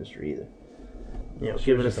came into the industry either. You know, She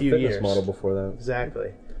given was a just few fitness years. model before that.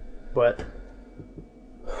 Exactly. But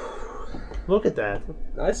look at that.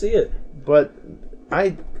 I see it. But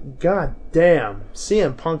god damn,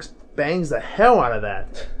 CM Punk bangs the hell out of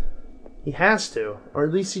that. He has to, or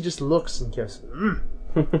at least he just looks and goes,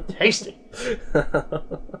 tasty.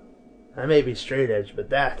 I may be straight edge, but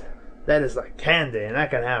that is like candy, and I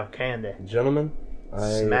can have candy. Gentlemen,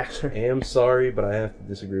 I Smacks her. am sorry, but I have to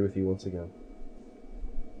disagree with you once again.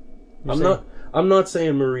 You're I'm not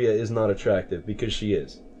saying Maria is not attractive, because she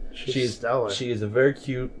is. She's stellar. She is a very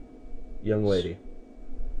cute young lady.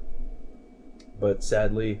 But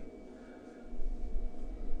sadly,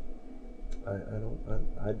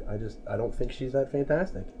 I don't think she's that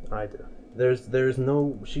fantastic. I do. There's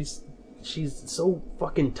no she's so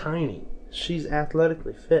fucking tiny. She's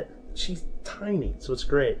athletically fit, She's tiny. so it's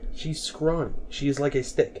great. She's scrawny. She is like a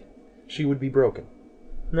stick. She would be broken.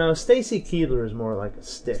 No, Stacy Keibler is more like a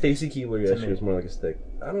stick. Stacy Keibler, To yeah, she me. was more like a stick.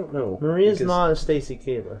 I don't know. Maria's because not a Stacy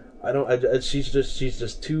Keibler. she's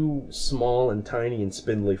just too small and tiny and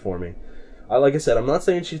spindly for me. Like I said, I'm not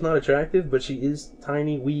saying she's not attractive, but she is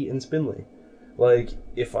tiny, wee, and spindly. Like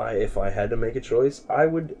if I had to make a choice, I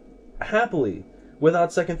would happily,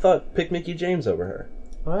 without second thought, pick Mickie James over her.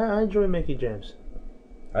 I enjoy Mickie James.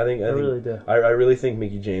 I think really do. I really think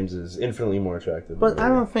Mickie James is infinitely more attractive. But than I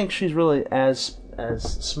Maria. don't think she's really as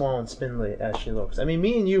small and spindly as she looks. I mean,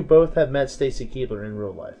 me and you both have met Stacy Keibler in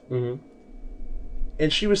real life. Mm-hmm.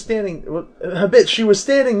 And she was standing she was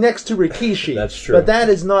standing next to Rikishi. That's true. But that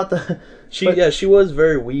is not the She was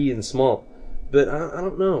very wee and small, but I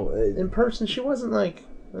don't know. in person she wasn't like,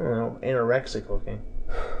 I don't know, anorexic looking.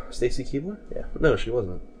 Stacy Keibler? Yeah. No, she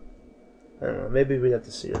wasn't. I don't know, maybe we'd have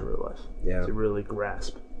to see her in real life Yeah. to really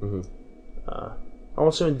grasp. Mm-hmm.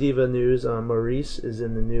 Also in Diva news, Maurice is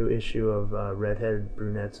in the new issue of Redheaded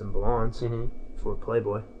Brunettes and Blondes Mm-hmm. for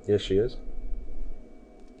Playboy. Yes, she is.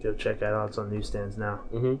 Go check that out. It's on newsstands now.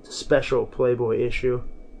 Mm-hmm. It's a special Playboy issue.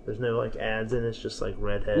 There's no like ads in it. It's just like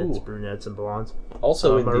redheads, Ooh. brunettes, and blondes.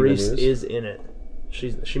 Also in Maurice Diva News. is in it.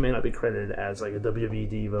 She may not be credited as like a WWE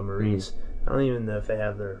diva, Maurice. I don't even know if they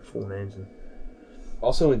have their full names.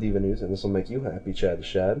 Also in Diva News, and this will make you happy, Chad the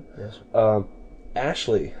Shad. Yes.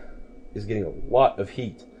 Ashley is getting a lot of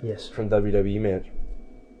heat Yes. from WWE match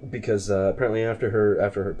because apparently after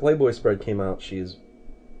her Playboy spread came out, has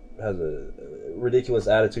a ridiculous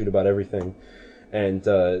attitude about everything, and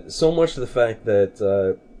so much to the fact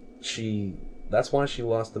that that's why she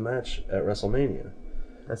lost the match at WrestleMania.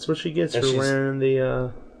 That's what she gets And for she's- wearing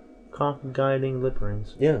the cock-guiding lip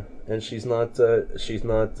rings. Yeah, and she's not getting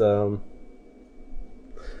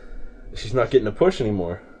a push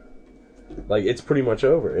anymore. Like, it's pretty much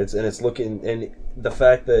over. And the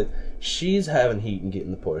fact that she's having heat and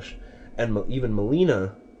getting the push, and even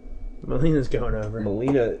Melina Melina's going over.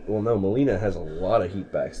 Melina has a lot of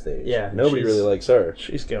heat backstage. Yeah, Nobody she's- really likes her.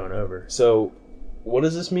 She's going over. So, what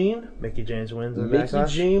does this mean? Mickie James wins in Mickie Backlash.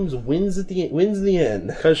 James wins the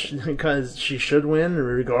end. Because she should win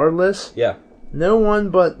regardless. Yeah, No one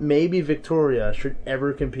but maybe Victoria should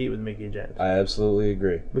ever compete with Mickie James. I absolutely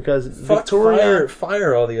agree. Because Victoria...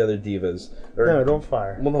 Fire all the other divas. Or, No, don't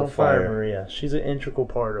fire. Well, don't fire fire. Maria. She's an integral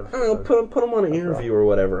part of... I don't know, put them on an interview or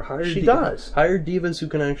whatever. She does. Hire divas who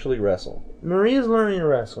can actually wrestle. Maria's learning to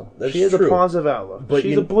wrestle. That's She has true. a positive outlook. But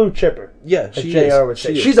She's you- a blue chipper. Yeah, As she JR is. would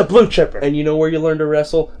say. She is. She's a blue chipper. And you know where you learn to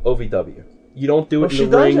wrestle? OVW. You don't do it Well, in she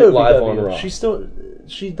the does ring OVW. live on Raw.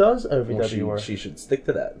 She does OVW work. She should stick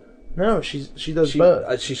to that. No, she does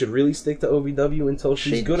both. She should really stick to OVW until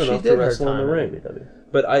she's good enough to did her wrestle in the time ring. at OVW.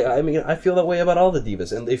 But I mean, I feel that way about all the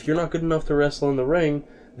divas. And if you're not good enough to wrestle in the ring,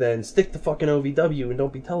 then stick to fucking OVW and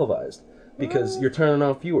don't be televised. Because you're turning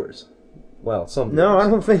off viewers. Well, some No,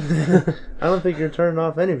 viewers. I don't think you're turning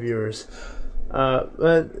off any viewers.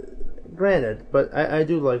 But granted, but I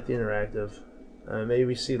do like the interactive. Maybe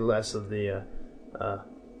we see less of the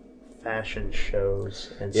fashion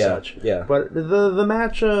shows and such. Yeah. But the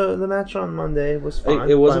match on Monday was fine.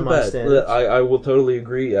 It wasn't by my bad. standards. I will totally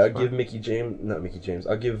agree. I'll give I'll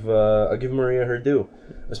give Maria her due,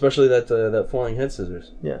 especially that flying head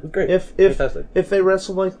scissors. Yeah, It was great. If Fantastic. if they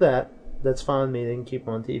wrestle like that, that's fine with me. They can keep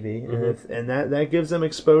on TV, and that gives them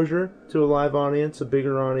exposure to a live audience, a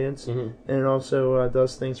bigger audience, and it also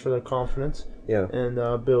does things for their confidence Yeah.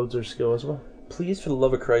 and builds their skill as well. Please, for the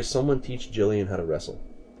love of Christ, someone teach Jillian how to wrestle.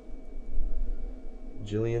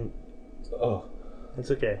 Jillian, oh, It's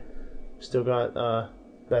okay. Still got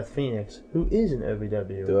Beth Phoenix, who is in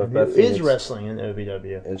OVW, Do have and Beth who Phoenix. is wrestling in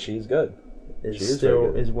OVW, And she's good. She is still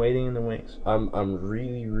very good. is waiting in the wings. I'm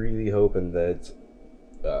really, really hoping that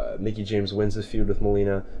Mickie James wins this feud with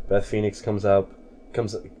Melina. Beth Phoenix comes back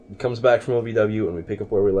from OVW, and we pick up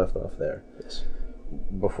where we left off there. Yes.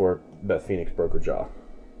 Before Beth Phoenix broke her jaw.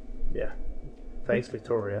 Yeah. Thanks,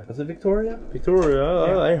 Victoria. Was it Victoria?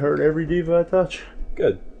 Victoria, I heard every diva I touch.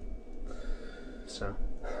 Good. So.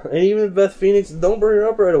 And even if Beth Phoenix, don't bring her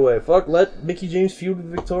up right away. Fuck, let Mickie James feud with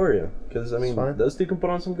Victoria. Because, I mean, fine. those two can put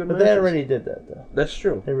on some good But matches. they already did that, though. That's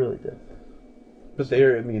true. They really did. But they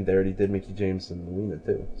already did Mickie James and Melina,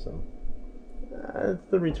 too. So,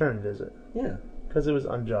 The return visit. yeah. Because it was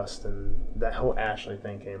unjust, and that whole Ashley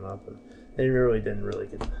thing came up, and they really didn't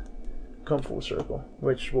get come full circle,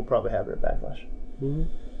 which we'll probably have it at Backlash. Mm-hmm.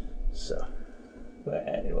 So.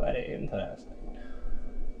 Very interesting.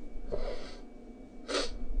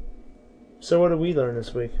 So what did we learn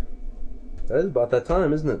this week? That is about that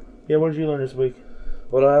time, isn't it? Yeah, what did you learn this week?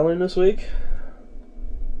 What did I learn this week?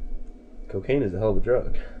 Cocaine is a hell of a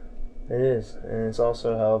drug. It is, and it's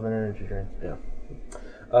also a hell of an energy drink.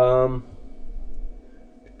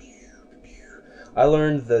 I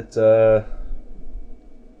learned that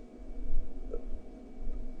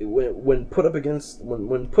when put up against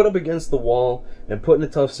the wall and put in a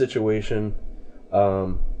tough situation,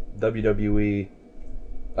 WWE.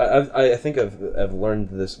 I think I've learned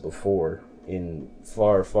this before in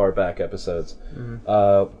far back episodes.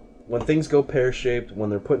 Mm-hmm. When things go pear-shaped, when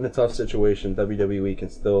they're put in a tough situation, WWE can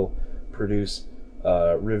still produce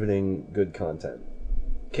riveting good content.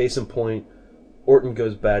 Case in point, Orton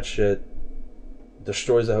goes batshit,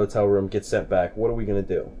 destroys a hotel room, gets sent back. What are we gonna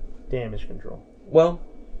do? Damage control. Well,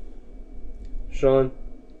 John.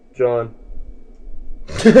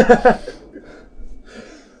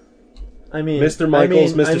 I mean, Mr.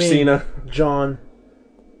 Michaels, Mr. Cena. John.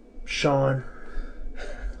 Sean.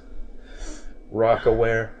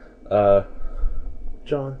 Rockaware.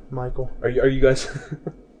 John. Michael. Are you guys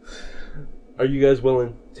are you guys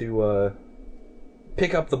willing to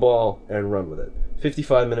pick up the ball and run with it?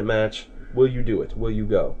 55-minute match. Will you do it? Will you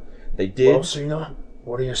go? They did. Well, Cena,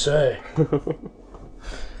 what do you say?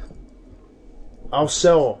 I'll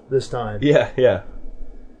sell this time. Yeah.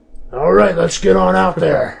 All right, let's get on out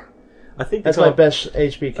there. I think That's my best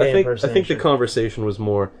HBK impersonation. I think the conversation was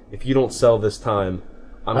more, if you don't sell this time,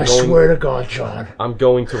 I swear to God, John. I'm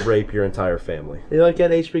going to rape your entire family. You like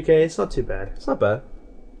that HBK? It's not too bad. It's not bad.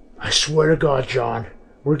 I swear to God, John,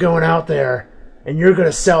 we're going out there, and you're going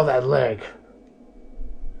to sell that leg.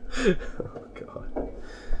 Oh, God.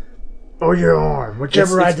 Or your arm,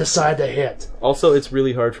 whichever I decide to hit. Also, it's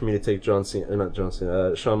really hard for me to take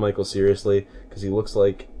Shawn Michaels seriously, because he looks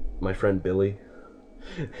like my friend Billy.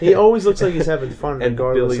 He always looks like he's having fun, And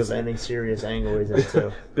regardless Billy's- of any serious angle he's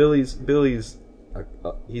into. Billy's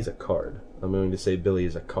he's a card. I'm going to say Billy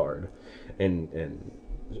is a card, and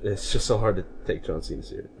it's just so hard to take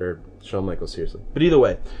Shawn Michaels seriously. But either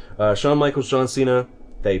way, Shawn Michaels, John Cena,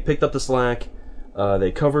 they picked up the slack.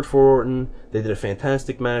 They covered for Orton. They did a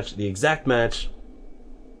fantastic match, the exact match,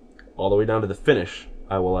 all the way down to the finish.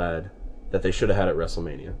 I will add that they should have had at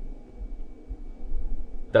WrestleMania.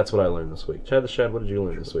 That's what I learned this week. Chad the Shad, what did you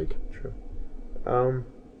learn this week? True.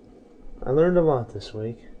 I learned a lot this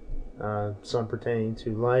week. Some pertaining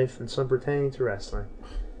to life and some pertaining to wrestling.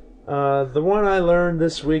 The one I learned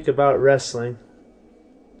this week about wrestling,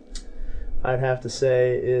 I'd have to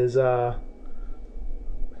say, is there's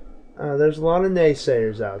a lot of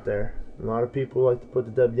naysayers out there. A lot of people like to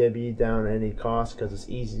put the WWE down at any cost because it's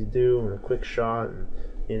easy to do and a quick shot, and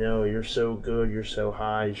you're so good, you're so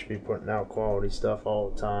high, you should be putting out quality stuff all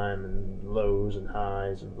the time, and lows and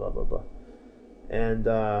highs and blah blah blah. And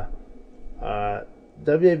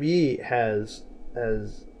WWE has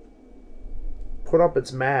put up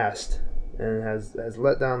its mast and has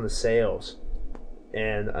let down the sails.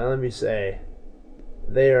 And let me say,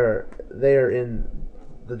 they are in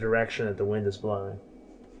the direction that the wind is blowing,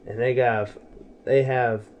 and they have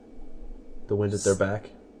The wind at their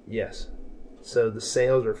back. yes. So the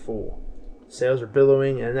sails are full. Sails are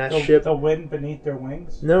billowing, and that ship. The wind beneath their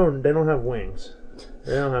wings? No, they don't have wings.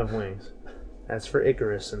 They don't have wings. That's for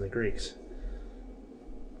Icarus and the Greeks.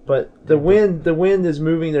 But the wind is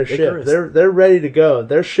moving their ship. Icarus. They're ready to go.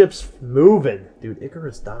 Their ship's moving. Dude,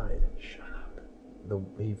 Icarus died. Shut up.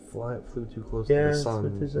 He flew too close Yeah, to the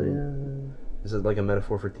sun. Is it like a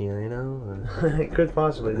metaphor for TNA now? It could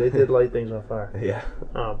possibly. They did light things on fire. Yeah.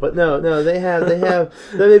 Oh, but no, they have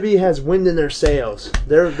WWE has wind in their sails.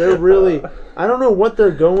 They're really. I don't know what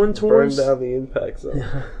they're going Burn towards. down the impact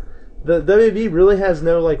zone. The WWE really has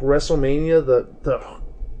no like WrestleMania, the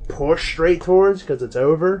push straight towards because it's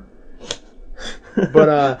over.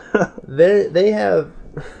 But they have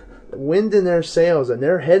wind in their sails and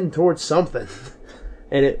they're heading towards something.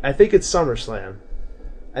 And I think it's SummerSlam.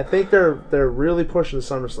 I think they're really pushing the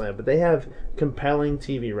SummerSlam, but they have compelling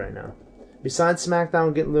TV right now. Besides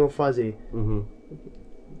SmackDown getting a little fuzzy,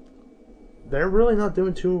 they're really not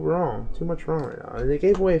doing too much wrong right now. They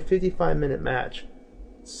gave away a 55-minute match,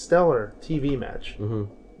 stellar TV match,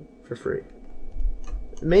 for free.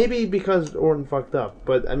 Maybe because Orton fucked up,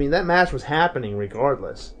 but I mean that match was happening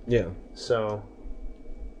regardless. Yeah. So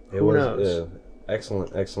Who knows?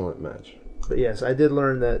 Excellent match. But yes, I did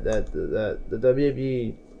learn that the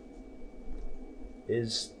WWE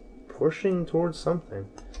is pushing towards something.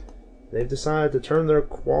 They've decided to turn their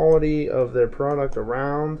quality of their product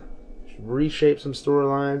around, reshape some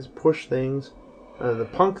storylines, push things. The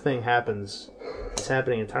Punk thing it's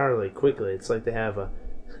happening entirely quickly. It's like they're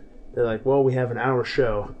like, well, we have an hour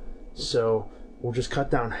show, so we'll just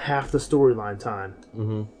cut down half the storyline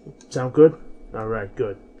time. Sound good? All right,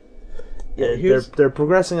 good. Yeah, they're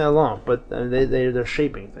progressing along, but they're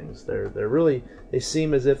shaping things. They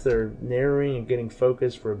seem as if they're narrowing and getting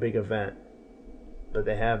focused for a big event, but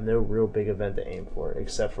they have no real big event to aim for,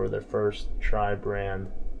 except for their first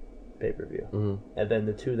tri-brand pay-per-view, and then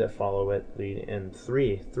the two that follow it lead in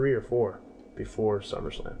three or four before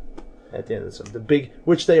SummerSlam. At the end of the summer,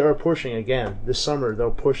 which they are pushing again this summer.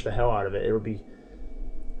 They'll push the hell out of it. It'll be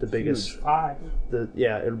the biggest. 5.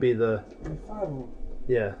 It'll be the 5.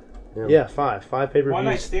 Yeah, 5 pay-per-views. One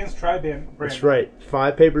Night Stands tri-brand. That's right.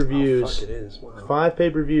 5 pay-per-views. Oh, fuck, it is. Wow. 5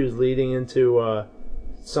 pay-per-views leading into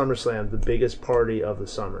SummerSlam, the biggest party of the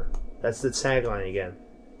summer. That's the tagline again.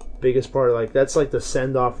 Biggest party, that's like the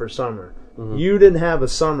send-off for summer. You didn't have a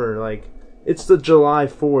summer, it's the July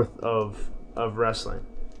 4th of wrestling.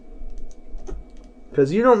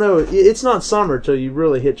 Because you don't know, it's not summer till you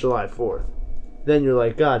really hit July 4th. Then you're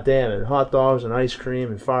like, God damn it, hot dogs and ice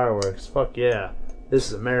cream and fireworks. Fuck yeah. This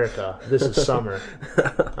is America. This is summer.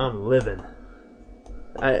 I'm living.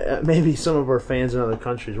 Maybe some of our fans in other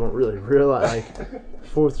countries won't really realize,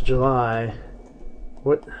 4th of July.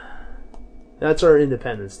 What? That's our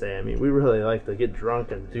Independence Day. I mean, we really like to get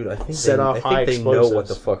drunk and Dude, I think explosives. they know what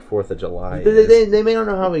the fuck 4th of July is. They may not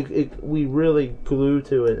know how we really glue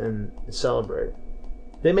to it and celebrate it.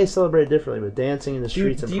 They may celebrate it differently with dancing in the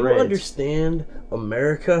streets and parades. Do you understand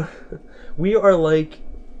America? We are like...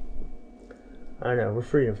 I know, we're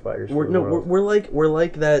freedom fighters. We're like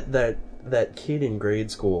that kid in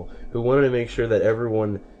grade school who wanted to make sure that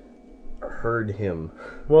everyone heard him.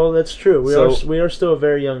 Well, that's true. We are still a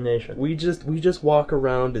very young nation. We just walk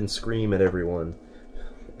around and scream at everyone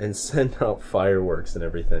and send out fireworks and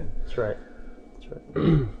everything. That's right.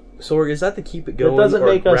 Sorg, is that to keep it going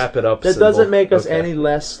wrap it up? That doesn't make us any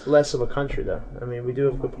less of a country, though. I mean, we do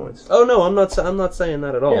have good points. Oh no, I'm not saying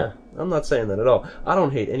that at all. Yeah. I'm not saying that at all. I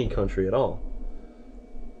don't hate any country at all,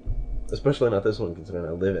 especially not this one, considering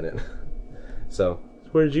I live in it. So,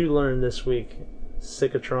 where did you learn this week?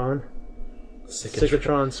 Sickatron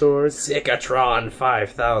Sorg. Sickatron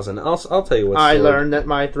 5000. I'll tell you what. I learned that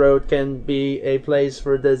my throat can be a place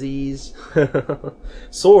for disease.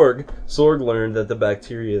 Sorg learned that the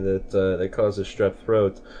bacteria that causes strep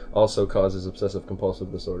throat also causes obsessive compulsive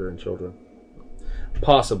disorder in children.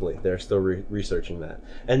 Possibly, they're still researching that.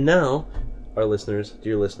 And now, our listeners,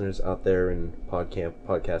 dear listeners out there in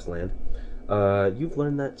podcast land, you've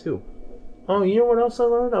learned that too. Oh, you know what else I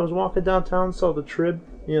learned? I was walking downtown, saw the Trib,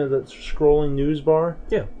 the scrolling news bar.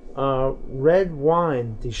 Yeah. Red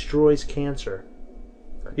wine destroys cancer.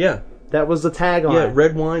 Yeah. That was the tagline. Yeah,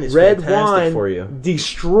 red wine is fantastic for you.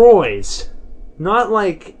 Destroys. Not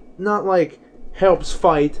like helps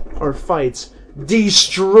fight or fights.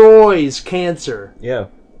 Destroys cancer. Yeah.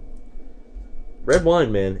 Red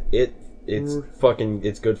wine, man.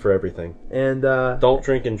 It's good for everything. And don't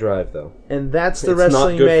drink and drive though. And that's the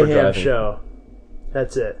Wrestling Mayhem show.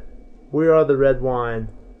 That's it. We are the red wine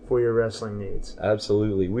for your wrestling needs.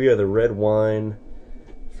 Absolutely. We are the red wine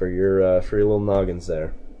for your little noggins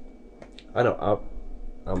there. I know.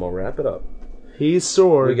 I'm gonna wrap it up. He's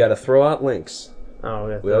Sorg. We got to throw out links.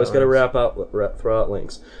 Oh, we always got to throw out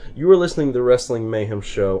links. You were listening to the Wrestling Mayhem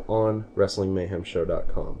Show on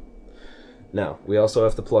WrestlingMayhemShow.com. Now, we also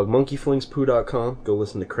have to plug monkeyflingspoo.com. Go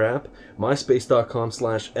listen to crap.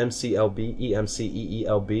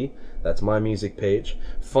 MySpace.com/MCLB. That's my music page.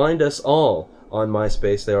 Find us all on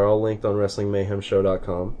MySpace. They are all linked on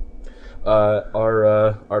WrestlingMayhemShow.com.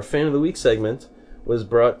 Our Fan of the Week segment was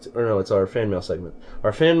brought... it's our fan mail segment.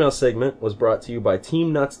 Our fan mail segment was brought to you by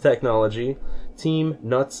Team Nuts Technology. Team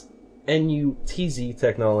Nuts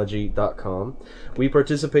nutztechnology.com. We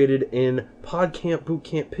participated in PodCamp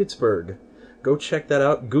Bootcamp Pittsburgh. Go check that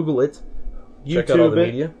out. Google it. Check out all the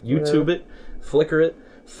media. YouTube it. Flickr it.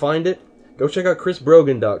 Find it. Go check out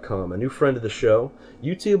chrisbrogan.com, a new friend of the show.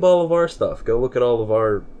 YouTube all of our stuff. Go look at all of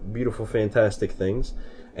our beautiful, fantastic things.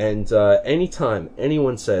 And anytime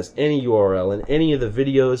anyone says any URL in any of the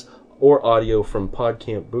videos or audio from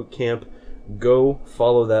PodCamp Bootcamp, go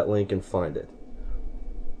follow that link and find it.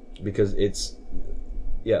 Because it's...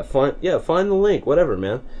 find the link. Whatever,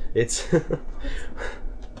 man. It's...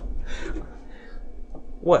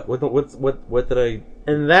 What did I...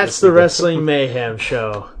 And that's the Wrestling Mayhem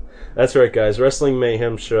Show. That's right, guys. Wrestling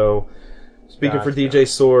Mayhem Show. Speaking for DJ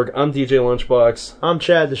Sorg, I'm DJ Lunchbox. I'm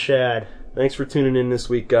Chad the Shad. Thanks for tuning in this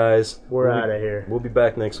week, guys. We're out of here. We'll be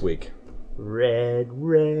back next week. Red,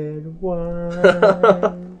 red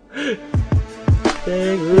wine.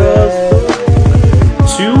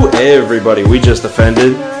 To everybody we just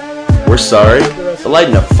offended, we're sorry. But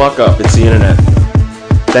lighten the fuck up. It's the internet.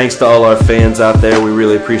 Thanks to all our fans out there. We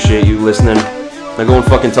really appreciate you listening. Now go and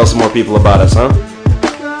fucking tell some more people about us, huh?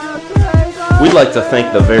 We'd like to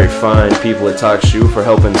thank the very fine people at TalkShoe for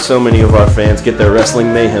helping so many of our fans get their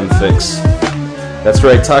wrestling mayhem fix. That's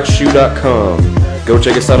right, TalkShoe.com. Go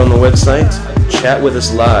check us out on the website, chat with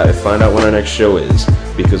us live, find out when our next show is,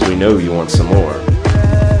 because we know you want some more.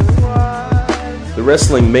 The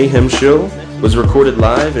Wrestling Mayhem Show was recorded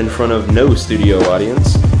live in front of no studio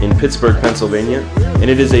audience in Pittsburgh, Pennsylvania,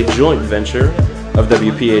 and it is a joint venture of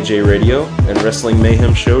WPAJ Radio and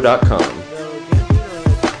WrestlingMayhemShow.com.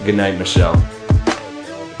 Good night, Michelle.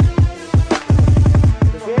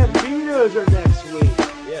 The Gambinos are next week.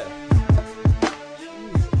 Yeah.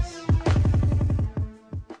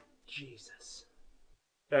 Jesus.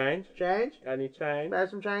 Change? Change? Any change? Add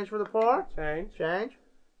some change for the par? Change? Change?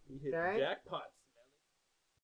 You hit Change? the jackpot.